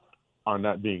are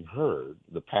not being heard.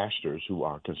 The pastors who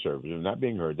are conservative are not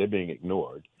being heard. They're being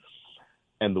ignored.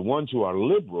 And the ones who are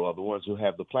liberal are the ones who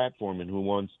have the platform and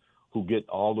who get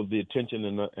all of the attention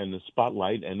and the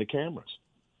spotlight and the cameras.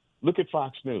 Look at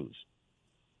Fox News.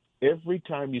 Every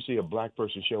time you see a black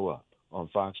person show up on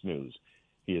Fox News,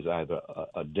 he is either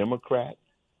a Democrat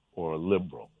or a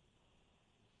liberal.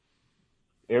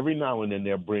 Every now and then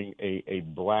they'll bring a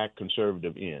black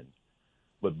conservative in.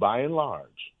 But by and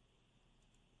large,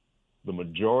 the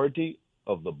majority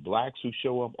of the blacks who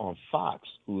show up on Fox,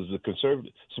 who is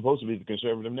supposed to be the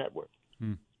conservative network,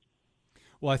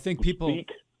 well, I think people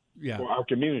speak for our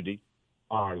community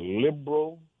are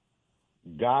liberal,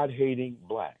 God-hating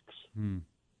blacks.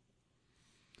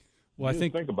 Well,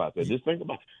 think about that. Just think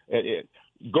about it.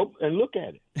 Go and look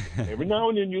at it. Every now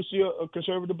and then you'll see a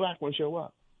conservative black one show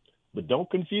up. But don't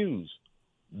confuse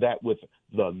that with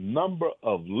the number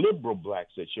of liberal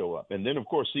blacks that show up. And then, of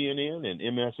course, CNN and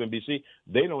MSNBC,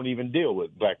 they don't even deal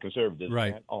with black conservatives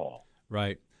at all.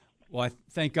 Right. Well, I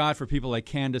thank God for people like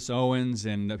Candace Owens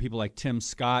and people like Tim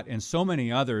Scott and so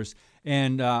many others.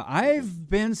 And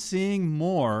I've been seeing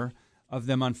more of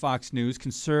them on Fox News,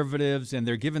 conservatives, and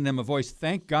they're giving them a voice.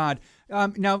 Thank God.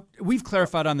 Now, we've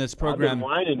clarified on this program. I've been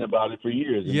whining about it for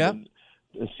years. Yep.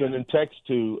 Sending texts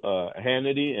to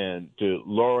Hannity and to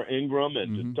Laura Ingraham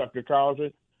and to Tucker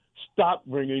Carlson. Stop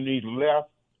bringing these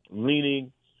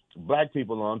left-leaning black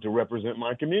people on to represent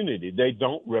my community. They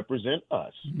don't represent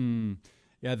us.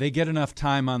 Yeah, they get enough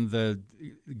time on the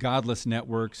godless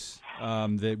networks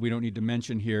that we don't need to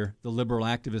mention here, the liberal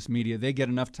activist media. They get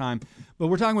enough time. But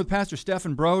we're talking with Pastor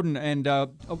Stephen Broden, and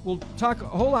we'll talk a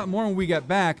whole lot more when we get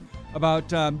back about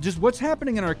just what's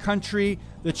happening in our country.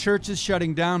 The church is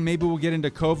shutting down. Maybe we'll get into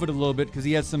COVID a little bit because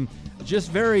he has some just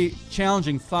very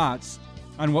challenging thoughts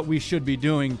on what we should be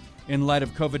doing in light of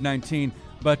COVID-19.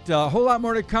 But a whole lot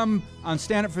more to come on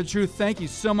Stand Up for the Truth. Thank you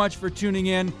so much for tuning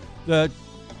in. The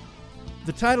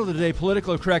title today,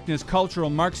 Political Correctness, Cultural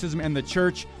Marxism, and the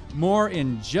Church. More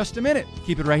in just a minute.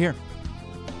 Keep it right here.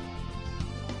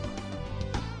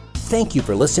 Thank you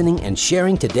for listening and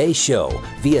sharing today's show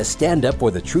via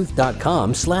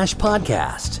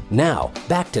standupforthetruth.com/podcast. Now,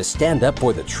 back to Stand Up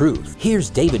for the Truth.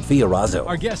 Here's David Fiorazo.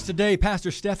 Our guest today,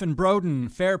 Pastor Stephen Broden,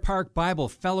 Fair Park Bible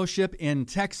Fellowship in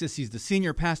Texas. He's the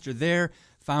senior pastor there,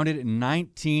 founded in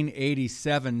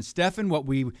 1987. Stephen, what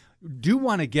we do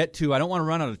want to get to, I don't want to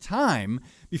run out of time,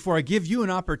 before I give you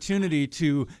an opportunity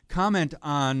to comment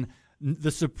on the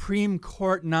Supreme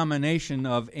Court nomination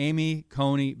of Amy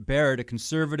Coney Barrett, a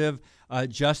conservative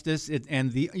justice,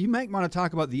 you might want to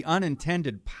talk about the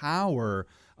unintended power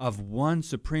of one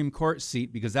Supreme Court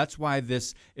seat, because that's why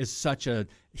this is such a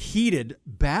heated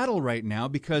battle right now,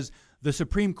 because the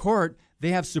Supreme Court, they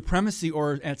have supremacy,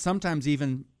 or at sometimes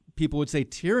even people would say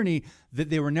tyranny, that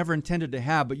they were never intended to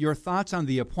have. But your thoughts on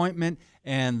the appointment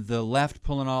and the left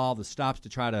pulling all the stops to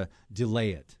try to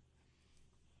delay it?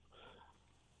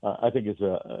 I think it's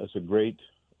a great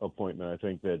appointment. I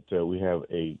think that we have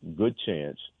a good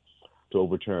chance to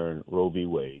overturn Roe v.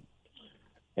 Wade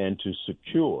and to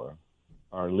secure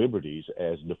our liberties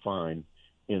as defined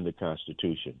in the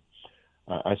Constitution.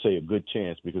 I say a good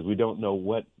chance because we don't know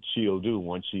what she'll do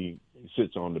once she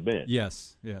sits on the bench.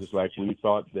 Yes. Just like we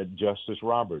thought that Justice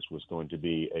Roberts was going to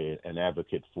be an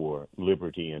advocate for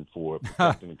liberty and for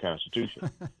protecting the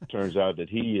Constitution. Turns out that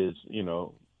he is,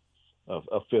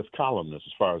 a fifth columnist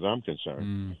as far as I'm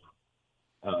concerned.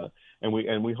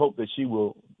 And we hope that she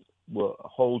will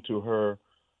hold to her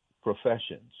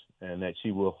professions and that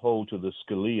she will hold to the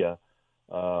Scalia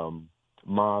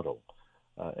model.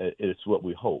 It's what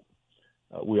we hope.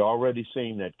 We already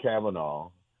seen that Kavanaugh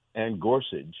and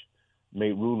Gorsuch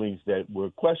made rulings that were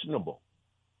questionable.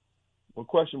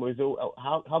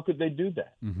 How could they do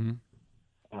that? Mm-hmm.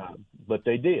 But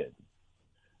they did.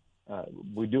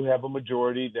 We do have a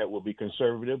majority that will be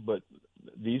conservative, but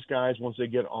these guys, once they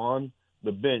get on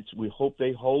the bench, we hope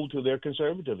they hold to their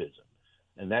conservatism.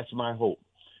 And that's my hope.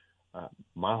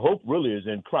 My hope really is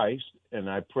in Christ, and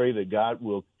I pray that God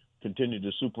will continue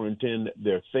to superintend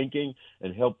their thinking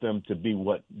and help them to do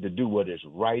what is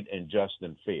right and just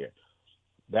and fair.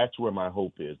 That's where my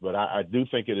hope is. But I do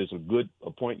think it is a good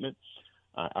appointment.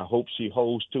 I hope she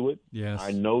holds to it. Yes.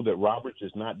 I know that Roberts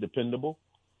is not dependable,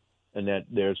 and that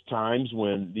there's times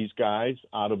when these guys,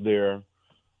 out of their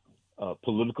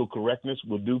political correctness,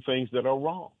 will do things that are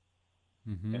wrong.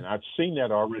 Mm-hmm. And I've seen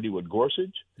that already with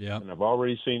Gorsuch, and I've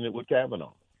already seen it with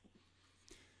Kavanaugh.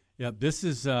 Yeah, this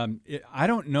is, I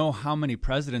don't know how many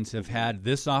presidents have had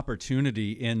this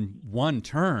opportunity in one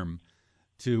term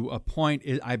to appoint.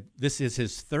 This is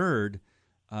his third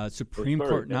Supreme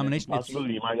Court nomination.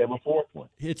 Possibly you might have a fourth one.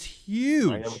 It's huge. You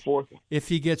might have a fourth one. If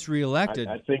he gets reelected.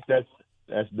 I think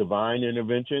that's divine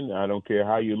intervention. I don't care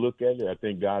how you look at it. I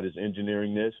think God is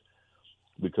engineering this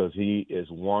because he is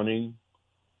wanting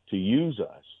to use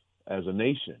us as a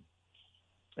nation.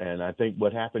 And I think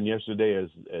what happened yesterday is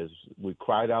as we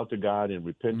cried out to God in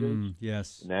repentance,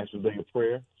 National Day of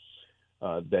Prayer,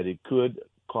 that it could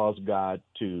cause God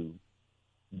to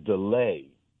delay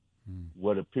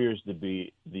what appears to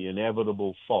be the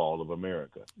inevitable fall of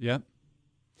America. Yep.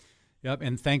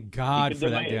 And thank God for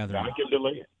that gathering. God can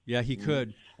delay it. Yeah, he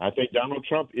could. I think Donald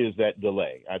Trump is that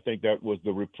delay. I think that was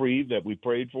the reprieve that we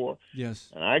prayed for.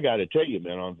 Yes. And I got to tell you,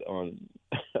 man, on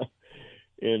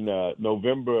in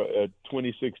November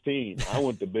 2016, I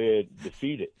went to bed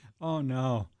defeated. Oh,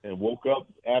 no. And woke up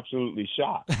absolutely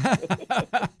shocked.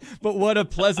 But what a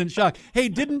pleasant shock. Hey,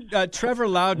 didn't Trevor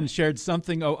Loudon shared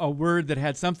something, a word that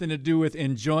had something to do with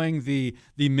enjoying the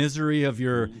misery of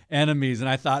your enemies? And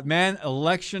I thought, man,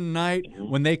 election night,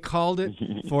 when they called it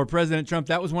for President Trump,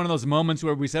 that was one of those moments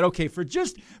where we said, okay, for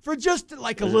just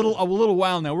like a little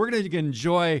while now, we're going to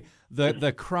enjoy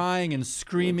the crying and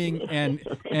screaming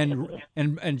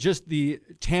and just the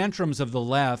tantrums of the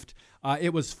left.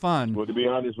 It was fun. Well, to be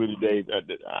honest with you, Dave,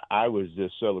 I was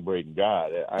just celebrating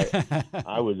God.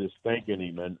 I was just thanking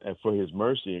him and for his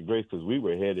mercy and grace, because we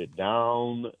were headed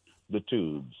down the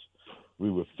tubes. We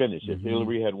were finished. If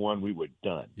Hillary had won, we were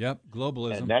done. Yep,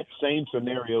 globalism. And that same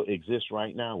scenario exists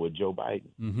right now with Joe Biden.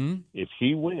 Mm-hmm. If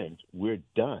he wins, we're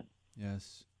done.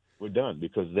 Yes. We're done,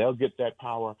 because they'll get that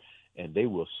power, and they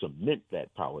will cement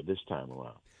that power this time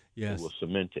around. Yes. They will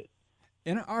cement it.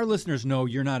 And our listeners know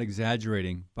you're not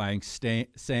exaggerating by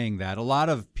saying that. A lot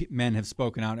of men have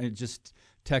spoken out. And just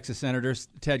Texas Senator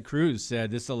Ted Cruz said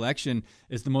this election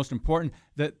is the most important.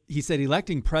 That he said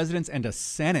electing presidents and a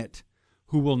Senate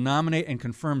who will nominate and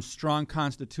confirm strong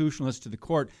constitutionalists to the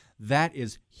court, that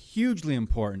is hugely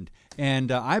important.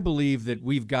 And I believe that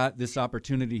we've got this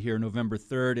opportunity here November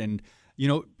 3rd. And, you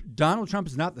know, Donald Trump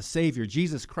is not the savior.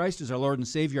 Jesus Christ is our Lord and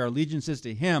Savior. Our allegiance is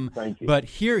to him. Thank you. But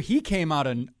here he came out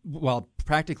of,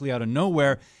 practically out of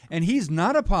nowhere, and he's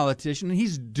not a politician.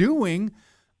 He's doing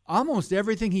almost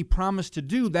everything he promised to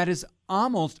do. That is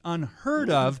almost unheard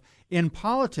of in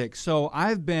politics. So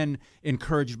I've been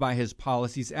encouraged by his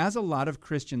policies, as a lot of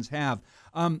Christians have.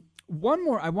 One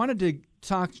more, I wanted to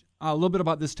talk a little bit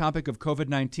about this topic of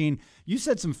COVID-19. You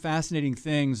said some fascinating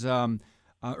things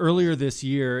earlier this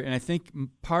year, and I think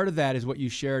part of that is what you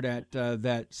shared at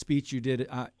that speech you did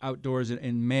outdoors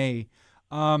in May.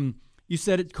 You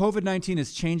said COVID-19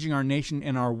 is changing our nation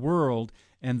and our world,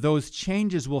 and those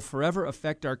changes will forever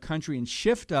affect our country and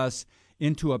shift us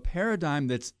into a paradigm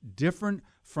that's different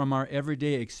from our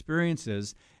everyday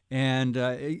experiences. And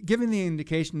giving the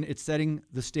indication it's setting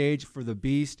the stage for the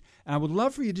beast. And I would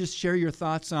love for you to just share your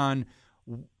thoughts on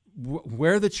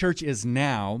where the church is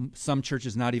now. Some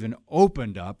churches not even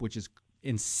opened up, which is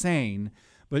insane.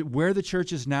 But where the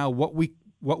church is now, what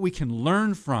we can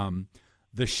learn from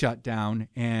the shutdown,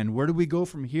 and where do we go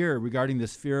from here regarding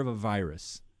this fear of a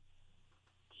virus?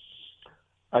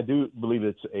 I do believe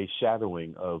it's a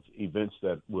shadowing of events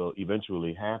that will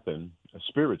eventually happen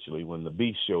spiritually when the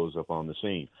beast shows up on the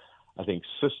scene. I think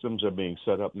systems are being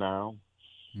set up now.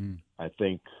 I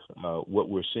think what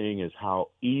we're seeing is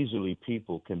how easily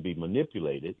people can be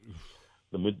manipulated.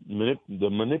 The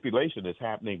manipulation is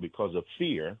happening because of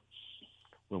fear.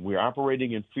 When we're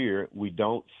operating in fear, we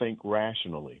don't think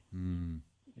rationally.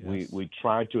 Yes. We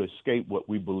try to escape what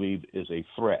we believe is a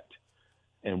threat,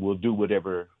 and we'll do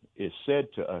whatever is said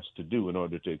to us to do in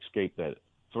order to escape that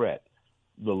threat.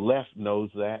 The left knows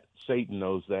that, Satan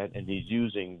knows that, and he's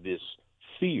using this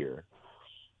fear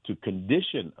to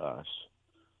condition us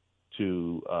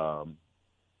to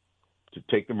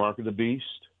take the mark of the beast,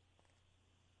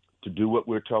 to do what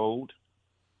we're told.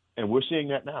 And we're seeing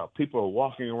that now. People are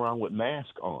walking around with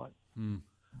masks on.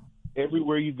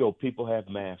 Everywhere you go, people have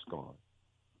masks on.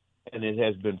 And it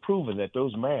has been proven that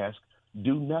those masks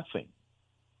do nothing.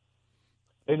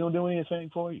 They don't do anything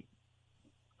for you.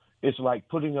 It's like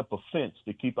putting up a fence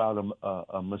to keep out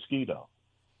a mosquito.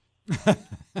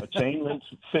 A chain link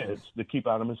fence to keep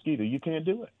out a mosquito. You can't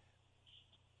do it.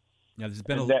 Yeah, there's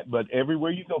been but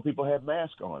everywhere you go, people have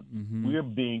masks on. Mm-hmm. We're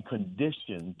being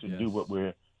conditioned to do what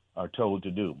we are told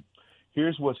to do.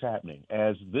 Here's what's happening.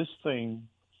 As this thing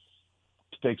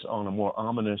takes on a more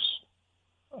ominous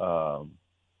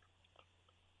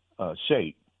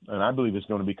shape, and I believe it's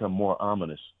going to become more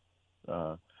ominous,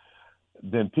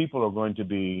 then people are going to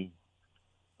be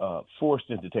forced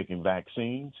into taking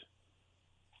vaccines.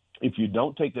 If you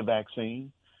don't take the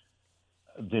vaccine,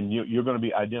 then you're going to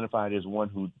be identified as one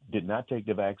who did not take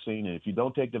the vaccine. And if you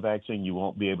don't take the vaccine, you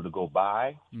won't be able to go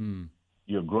buy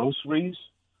your groceries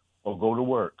or go to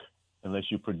work unless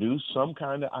you produce some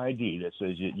kind of ID that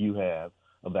says that you have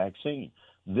a vaccine.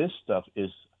 This stuff is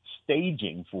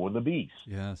staging for the beast.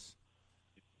 Yes.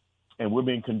 And we're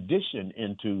being conditioned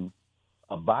into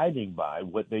abiding by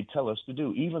what they tell us to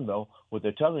do, even though what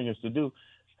they're telling us to do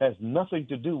has nothing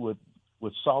to do with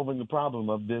solving the problem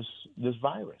of this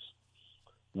virus.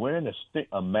 Wearing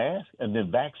a mask and then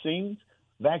vaccines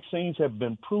have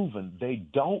been proven they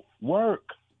don't work.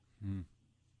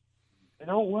 They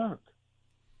don't work.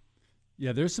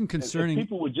 Yeah, there's some concerning. If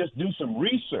people would just do some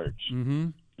research,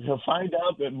 they'll find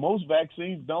out that most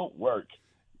vaccines don't work.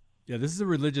 Yeah, this is a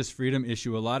religious freedom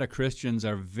issue. A lot of Christians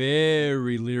are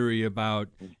very leery about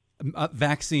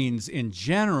vaccines in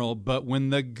general, but when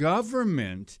the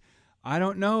government, I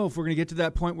don't know if we're going to get to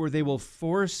that point where they will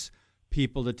force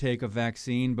people to take a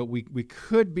vaccine, but we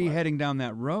could be heading down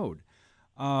that road.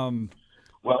 Well,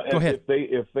 go ahead.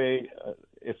 If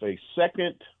a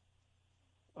second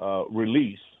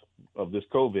release of this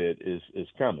COVID is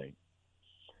coming,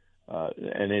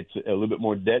 and it's a little bit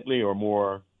more deadly or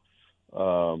more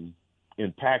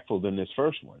impactful than this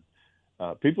first one,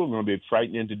 people are going to be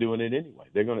frightened into doing it anyway.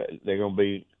 They're going to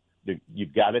be.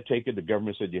 You've got to take it. The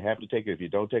government said you have to take it. If you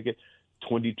don't take it,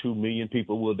 22 million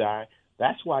people will die.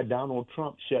 That's why Donald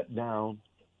Trump shut down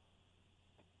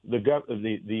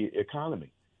the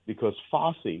economy, because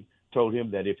Fauci told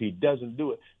him that if he doesn't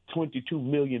do it, 22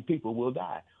 million people will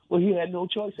die. Well, he had no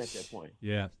choice at that point.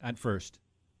 Yeah, at first.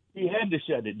 He had to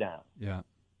shut it down. Yeah.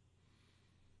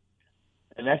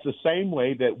 And that's the same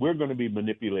way that we're going to be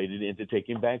manipulated into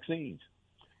taking vaccines.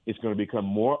 It's going to become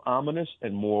more ominous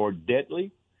and more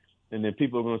deadly. And then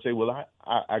people are going to say, well,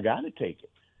 I got to take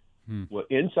it. Well,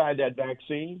 inside that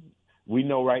vaccine, we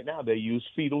know right now they use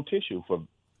fetal tissue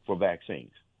for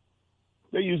vaccines.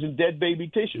 They're using dead baby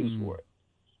tissues for it.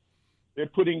 They're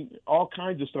putting all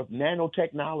kinds of stuff,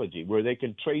 nanotechnology, where they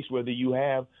can trace whether you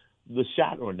have the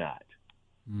shot or not.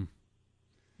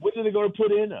 What are they going to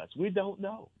put in us? We don't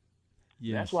know.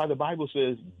 Yes. That's why the Bible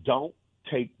says, don't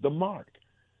take the mark.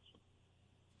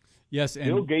 Yes, and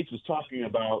Bill Gates was talking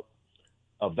about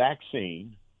a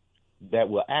vaccine that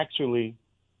will actually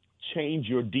change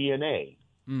your DNA,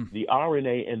 the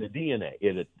RNA and the DNA.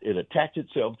 It attaches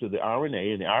itself to the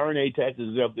RNA, and the RNA attaches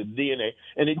itself to the DNA,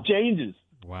 and it changes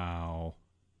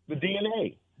the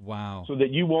DNA. Wow. So that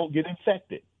you won't get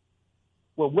infected.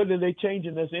 Well, what are they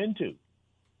changing us into?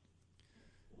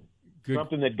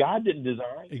 Something that God didn't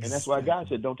design, and that's why God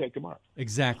said, don't take the mark.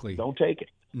 Exactly. Don't take it.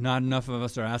 Not enough of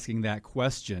us are asking that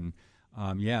question.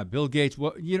 Bill Gates.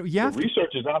 Well, the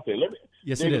research is out there.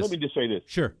 David, let me just say this.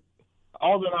 Sure.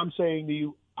 All that I'm saying to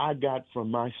you, I got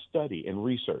from my study and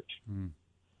research.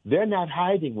 They're not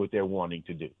hiding what they're wanting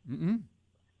to do.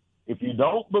 If you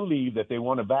don't believe that they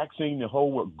want to vaccine the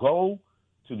whole world, go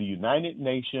to the United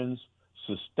Nations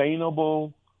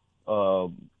Sustainable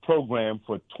Program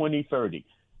for 2030.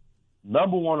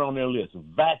 Number one on their list,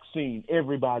 vaccine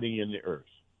everybody in the earth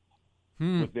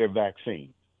with their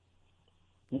vaccine.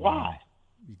 Why?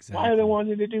 Exactly. Why are they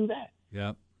wanting to do that?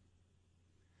 Yep.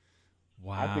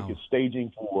 Wow. I think it's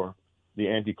staging for the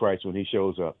Antichrist when he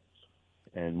shows up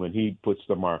and when he puts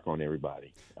the mark on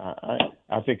everybody.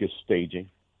 I think it's staging.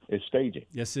 It's staging.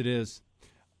 Yes, it is.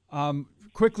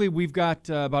 Quickly, we've got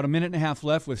about a minute and a half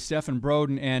left with Stephen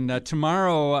Broden, and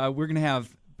tomorrow we're going to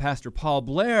have Pastor Paul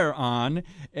Blair on,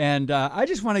 and I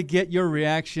just want to get your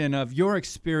reaction of your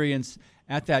experience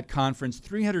at that conference.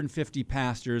 350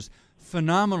 pastors,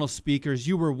 phenomenal speakers.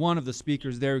 You were one of the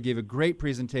speakers there who gave a great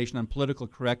presentation on political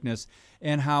correctness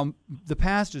and how the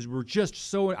pastors were just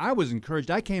so, I was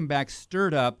encouraged. I came back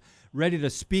stirred up, ready to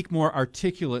speak more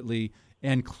articulately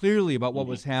and clearly about what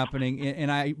was happening.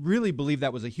 And I really believe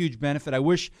that was a huge benefit. I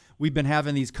wish we'd been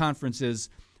having these conferences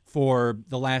for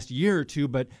the last year or two,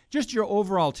 but just your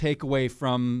overall takeaway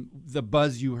from the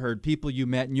buzz you heard, people you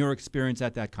met, and your experience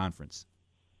at that conference.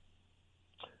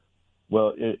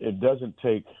 Well, it doesn't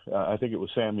take, I think it was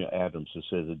Samuel Adams who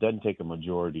says, it doesn't take a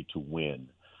majority to win,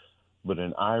 but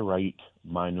an irate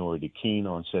minority keen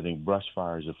on setting brush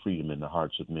fires of freedom in the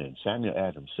hearts of men. Samuel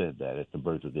Adams said that at the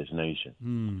birth of this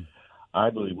nation. I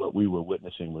believe what we were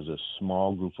witnessing was a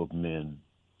small group of men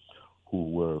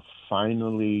who were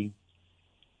finally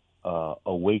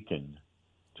awakened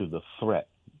to the threat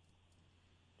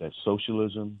that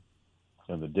socialism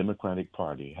and the Democratic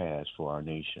Party has for our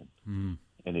nation.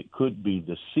 And it could be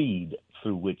the seed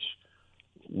through which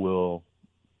will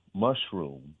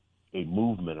mushroom a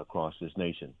movement across this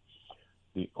nation.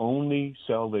 The only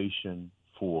salvation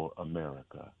for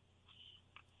America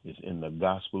is in the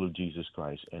gospel of Jesus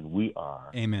Christ, and we are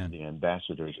the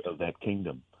ambassadors of that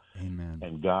kingdom. Amen.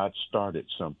 And God started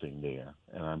something there,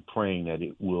 and I'm praying that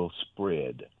it will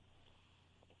spread.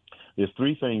 There's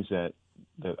three things that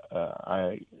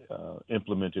I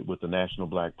implemented with the National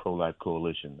Black Pro-Life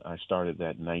Coalition. I started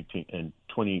that in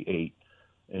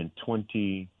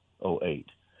 2008.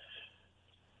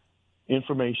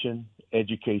 Information,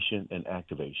 education, and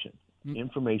activation.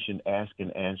 Information asks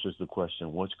and answers the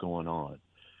question, what's going on?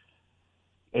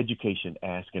 Education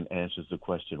asks and answers the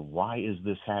question, why is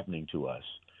this happening to us?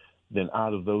 Then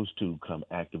out of those two come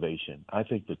activation. I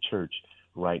think the church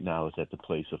right now is at the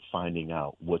place of finding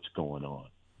out what's going on.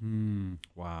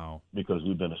 Wow. Because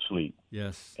we've been asleep.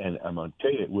 Yes. And I'm going to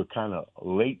tell you, we're kind of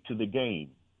late to the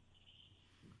game.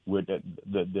 Where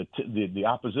the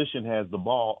opposition has the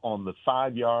ball on the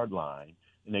 5-yard line,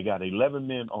 and they got 11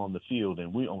 men on the field,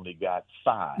 and we only got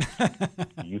 5.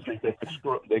 You think they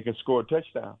could score a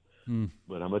touchdown?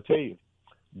 But I'm going to tell you,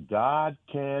 God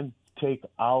can take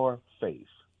our faith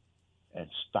and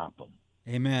stop them.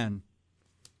 Amen.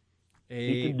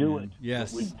 He can do it.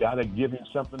 Yes. But we've got to give him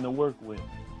something to work with.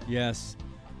 Yes.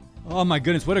 Oh, my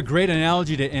goodness. What a great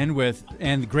analogy to end with,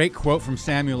 and great quote from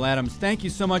Samuel Adams. Thank you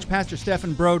so much, Pastor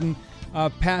Stephen Broden,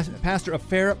 pastor of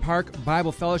Fair Park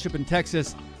Bible Fellowship in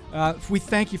Texas. We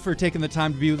thank you for taking the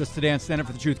time to be with us today on Stand Up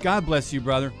for the Truth. God bless you,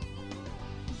 brother.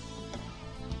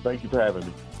 Thank you for having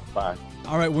me. Bye.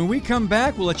 All right, when we come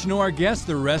back, we'll let you know our guests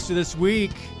the rest of this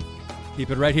week.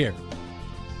 Keep it right here.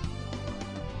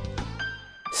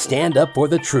 Stand Up for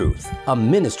the Truth, a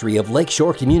ministry of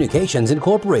Lakeshore Communications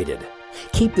Incorporated.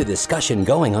 Keep the discussion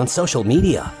going on social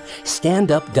media.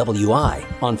 Stand Up WI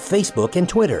on Facebook and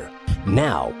Twitter.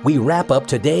 Now, we wrap up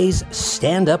today's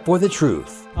Stand Up for the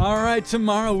Truth. All right,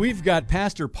 tomorrow we've got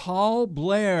Pastor Paul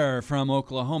Blair from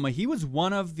Oklahoma. He was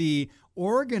one of the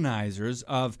organizers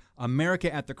of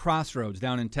America at the Crossroads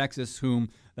down in Texas,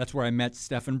 that's where I met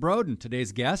Stephen Broden,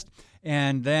 today's guest.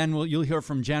 And then you'll hear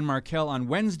from Jan Markell on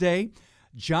Wednesday.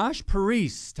 Josh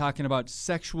Parise talking about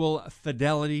sexual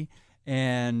fidelity,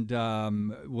 and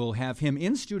we'll have him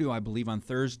in studio, I believe, on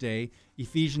Thursday,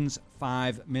 Ephesians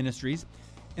 5 Ministries.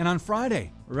 And on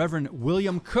Friday, Reverend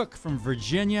William Cook from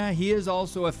Virginia. He is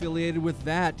also affiliated with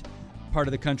that part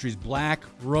of the country's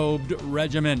black-robed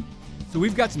regiment. So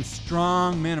we've got some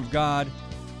strong men of God,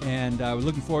 and we're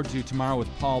looking forward to tomorrow with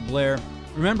Paul Blair.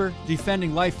 Remember,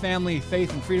 Defending Life, Family,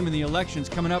 Faith, and Freedom in the Elections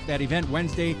coming up, that event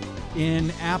Wednesday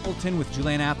in Appleton with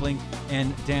Julianne Appling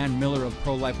and Dan Miller of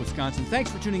Pro-Life Wisconsin. Thanks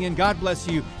for tuning in. God bless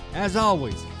you. As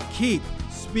always, keep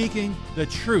speaking the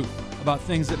truth about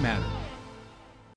things that matter.